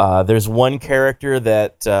 There's one character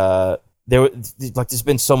that there's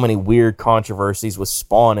been so many weird controversies with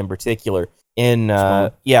Spawn in particular.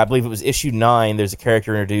 I believe it was issue 9. There's a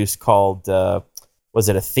character introduced called was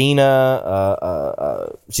it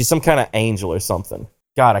Athena? She's some kind of angel or something.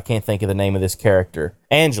 God, I can't think of the name of this character.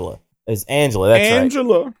 Angela. That's Angela.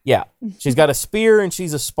 Right. Yeah. She's got a spear and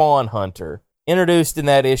she's a Spawn hunter. Introduced in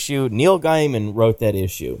that issue. Neil Gaiman wrote that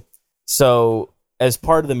issue. So, as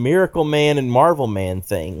part of the Miracle Man and Marvel Man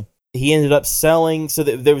thing, he ended up selling. So,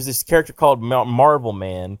 there was this character called Marvel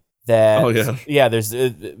Man. There's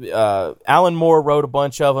Alan Moore wrote a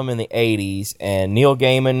bunch of them in the 80s, and Neil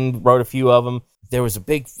Gaiman wrote a few of them. There was a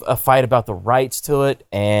big fight about the rights to it,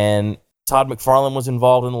 and Todd McFarlane was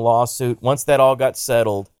involved in the lawsuit. Once that all got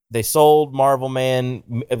settled, they sold Marvel Man,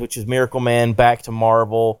 which is Miracle Man, back to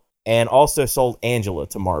Marvel, and also sold Angela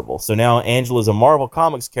to Marvel. So now Angela's a Marvel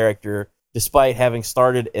Comics character, despite having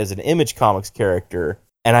started as an Image Comics character.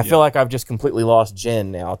 And I feel like I've just completely lost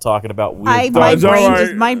Jen now talking about weird. My brain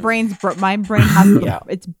has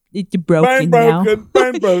it's broken now.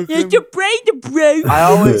 Brain broken. It's your brain broken. I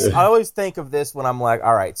always think of this when I'm like,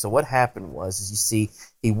 all right, so what happened was you see,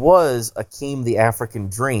 he was Akeem the African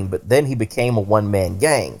Dream, but then he became a one-man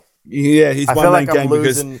gang. Yeah, he's one-man gang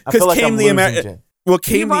because Akeem Well,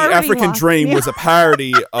 Keem the African Dream was a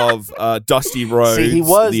parody of Dusty Rhodes, See, he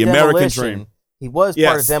was the American Dream. He was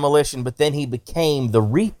part of Demolition, but then he became the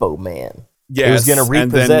Repo Man. Yes. He was going to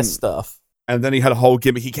repossess stuff. And then he had a whole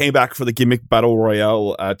gimmick. He came back for the gimmick battle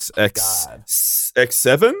royale at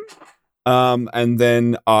X7. And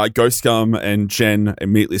then Ghost Scum and Jen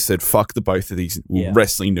immediately said, fuck the both of these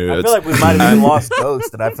wrestling nerds. I feel like we might have even lost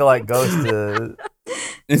Ghost, and I feel like Ghost...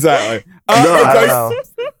 Exactly. I don't know.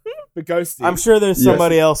 But Ghost... I'm sure there's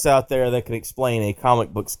somebody else out there that can explain a comic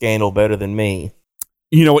book scandal better than me.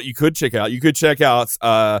 You know what you could check out? You could check out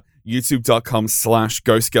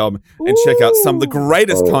youtube.com/GhostGum and check out some of the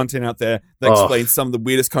greatest content out there that explains some of the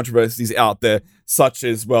weirdest controversies out there, such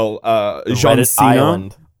as, John Cena.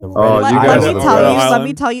 Island. Let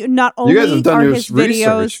me tell you, not only are his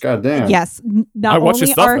videos, goddamn. Yes, not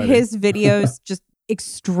only are his videos just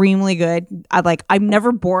extremely good. I'm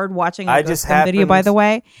never bored watching a Ghost Scum video, by the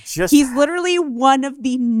way. He's literally one of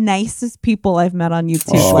the nicest people I've met on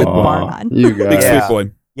YouTube, bar none. You guys. Big sweet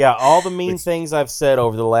boy. Yeah, all the mean things I've said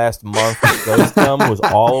over the last month with Ghost Scum was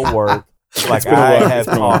all a work. I have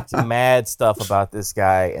talked mad stuff about this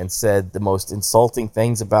guy and said the most insulting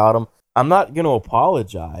things about him. I'm not going to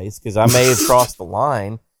apologize because I may have crossed the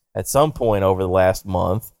line at some point over the last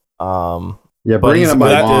month. Bringing up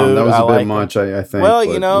my mom, that was a bit much, I think.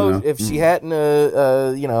 Well, if she hadn't,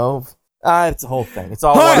 it's a whole thing. It's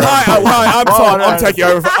all. Hi, I'm Tom. I'm taking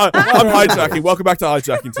over. I'm hijacking. Welcome back to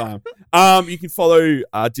hijacking time. You can follow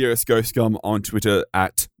Dearest Ghost Scum on Twitter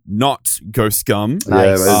at @NotGhostScum. Nice.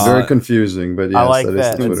 Yeah, it's very confusing, but yes, I like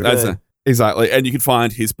that. Exactly, and you can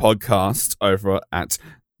find his podcast over at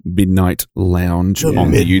Midnight Lounge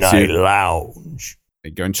on the YouTube. Midnight Lounge.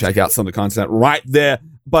 Go and check out some of the content right there.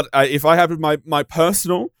 But if I have my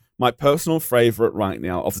personal favorite right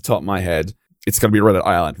now off the top of my head, it's going to be Reddit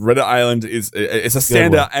Island. Reddit Island is a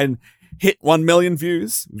standout and hit 1 million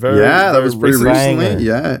views. That was pretty recently.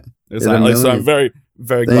 Yeah, exactly. So I'm very,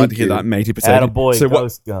 very glad to hear that, matey. Attaboy,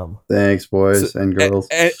 Ghost Scum. Thanks, boys and girls.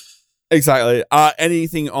 Exactly.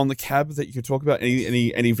 Anything on the cab that you could talk about?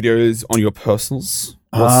 Any videos on your personals?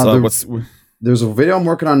 There's a video I'm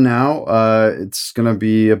working on now. It's gonna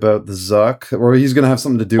be about the Zuck, or he's gonna have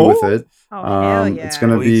something to do with it. Oh, hell yeah. It's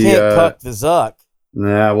gonna be. You can't cut the Zuck.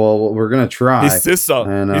 Yeah, well, we're gonna try. His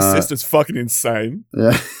sister's fucking insane.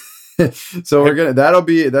 Yeah. So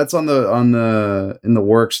that's in the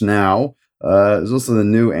works now. There's also the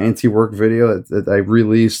new anti-work video that I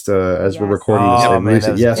released as we're recording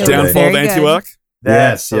this. Yesterday. Downfall of anti-work.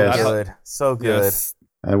 Yes. Good. So good. Yes.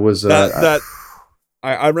 I was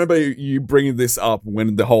I remember you bringing this up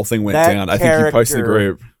when the whole thing went down. I think you posted in the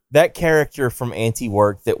group. That character from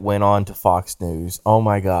Anti-Work that went on to Fox News. Oh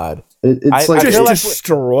my God. It's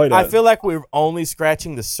destroyed it. I feel like we're only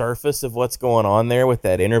scratching the surface of what's going on there with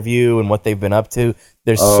that interview and what they've been up to.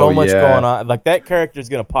 There's so much going on. Like, that character is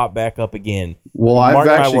going to pop back up again. Well, I've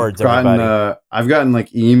gotten like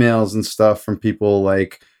emails and stuff from people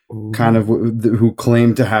like kind of who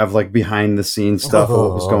claim to have like behind the scenes stuff of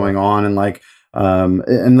what was going on, and like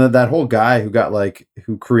that whole guy who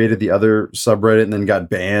created the other subreddit and then got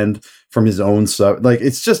banned from his own sub, like,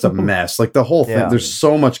 it's just a mess. Like, the whole thing, there's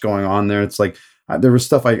so much going on there. It's like there was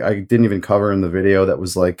stuff I didn't even cover in the video that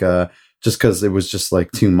was like just because it was just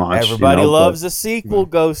like too much. Everybody loves a sequel,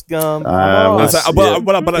 Ghost Gum.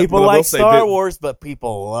 People like Star Wars, but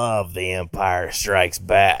people love The Empire Strikes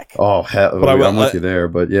Back. Oh, hell, I'm with you there,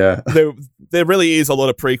 but yeah. There really is a lot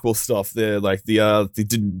of prequel stuff there, like the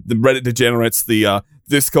Reddit degenerates, the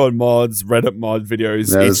Discord mods, Reddit mod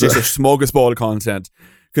videos. It's just a smorgasbord of content.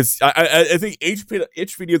 Because I think each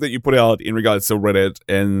video that you put out in regards to Reddit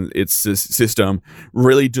and its system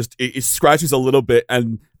really just it scratches a little bit,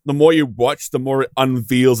 and the more you watch, the more it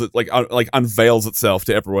unveils itself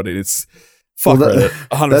to everyone. And it's Reddit.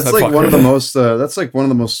 That's like one of the most. That's like one of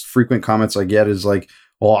the most frequent comments I get is like,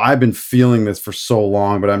 "Well, I've been feeling this for so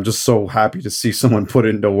long, but I'm just so happy to see someone put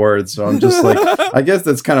it into words." So I'm just like, I guess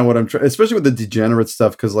that's kind of what I'm trying, especially with the degenerate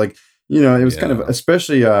stuff, because like, you know, it was kind of,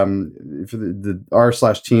 especially for the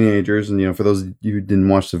r/teenagers, and, you know, for those of you who didn't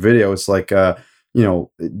watch the video, it's like, you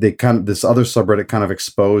know, they kind of, this other subreddit kind of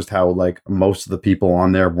exposed how like most of the people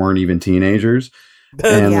on there weren't even teenagers.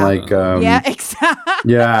 And exactly.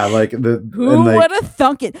 Yeah, like who would have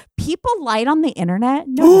thunk it? People lied on the internet.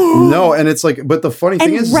 No, and it's like, but the funny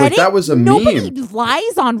thing is, like, that was a nobody meme.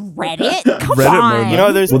 lies on Reddit. Come on, you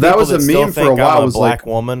know, there's that was a meme for a while. Was black like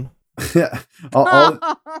woman. Yeah.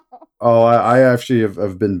 I actually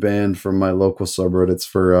have been banned from my local subreddits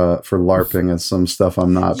for LARPing and some stuff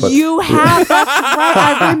I'm not. But you have, that's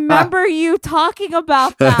right. I remember you talking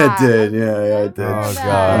about that. I did, yeah, I did. Oh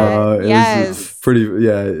God, yes. pretty,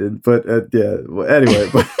 but well,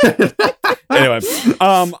 anyway. Anyway,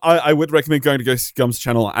 I would recommend going to Ghost Gum's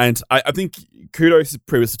channel, and I think Kudos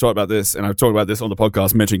previously talked about this, and I've talked about this on the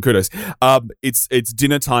podcast, mentioning Kudos. It's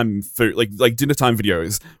dinner time food, like dinner time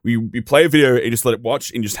videos. We play a video and just let it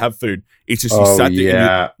watch and just have food. It's just you sat there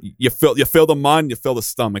and you fill the mind, you fill the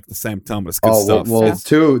stomach at the same time. But it's good stuff. Well,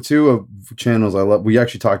 two channels I love. We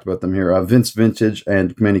actually talked about them here. Vince Vintage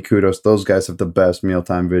and Manny Kudos. Those guys have the best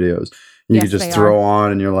mealtime videos. You can just throw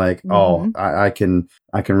on, and you're like, I can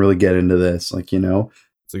really get into this, like, you know.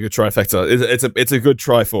 It's a good trifecta. It's a good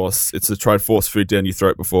triforce. It's a triforce food down your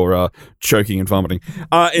throat before choking and vomiting.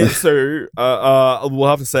 And so we'll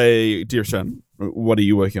have to say, dear Shen, what are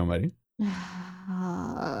you working on, matey?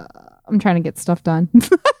 I'm trying to get stuff done.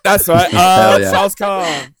 That's right. Charles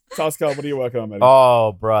Khan, what are you working on, matey?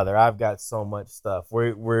 Oh, brother, I've got so much stuff.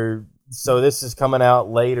 So this is coming out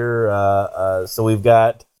later. So we've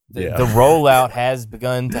got. The rollout has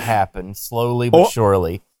begun to happen slowly but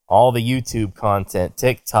surely. All the YouTube content,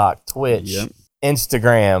 TikTok, Twitch,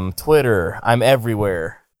 Instagram, Twitter. I'm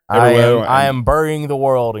everywhere. I am burying the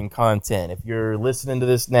world in content. If you're listening to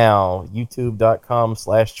this now,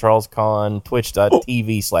 youtube.com/CharlesCon,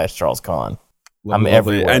 twitch.tv/CharlesCon. I'm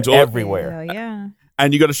everywhere. Everywhere. Yeah.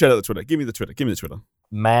 And you got to shout out the Twitter. Give me the Twitter.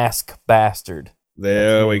 Mask Bastard.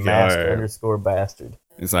 There we go. Mask_Bastard.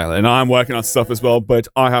 Exactly. And I'm working on stuff as well, but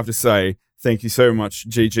I have to say, thank you so much,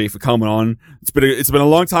 GG, for coming on. It's been a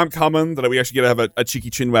long time coming that we actually get to have a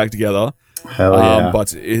cheeky chin wag together. Hell yeah.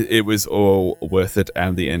 But it was all worth it,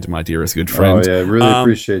 and the end, my dearest good friend. Oh yeah, really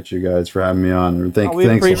appreciate you guys for having me on. Thanks.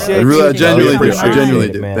 Appreciate I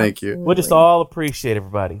genuinely do. Thank you. We'll just all appreciate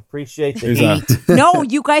everybody. Appreciate the heat. No,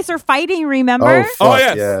 you guys are fighting, remember? Oh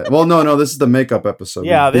yes. Yeah. Well, no, this is the makeup episode.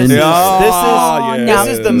 Yeah, this is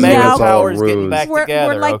the mega powers getting back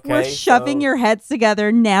together. We're like, we're shoving your heads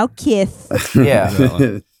together. Now kiss.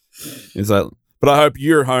 Yeah. Exactly. But I hope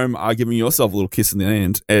you're home giving yourself a little kiss in the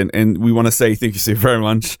end. And we want to say thank you so very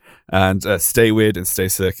much. And stay weird and stay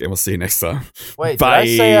sick. And we'll see you next time. Wait, Bye.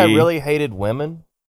 did I say I really hated women?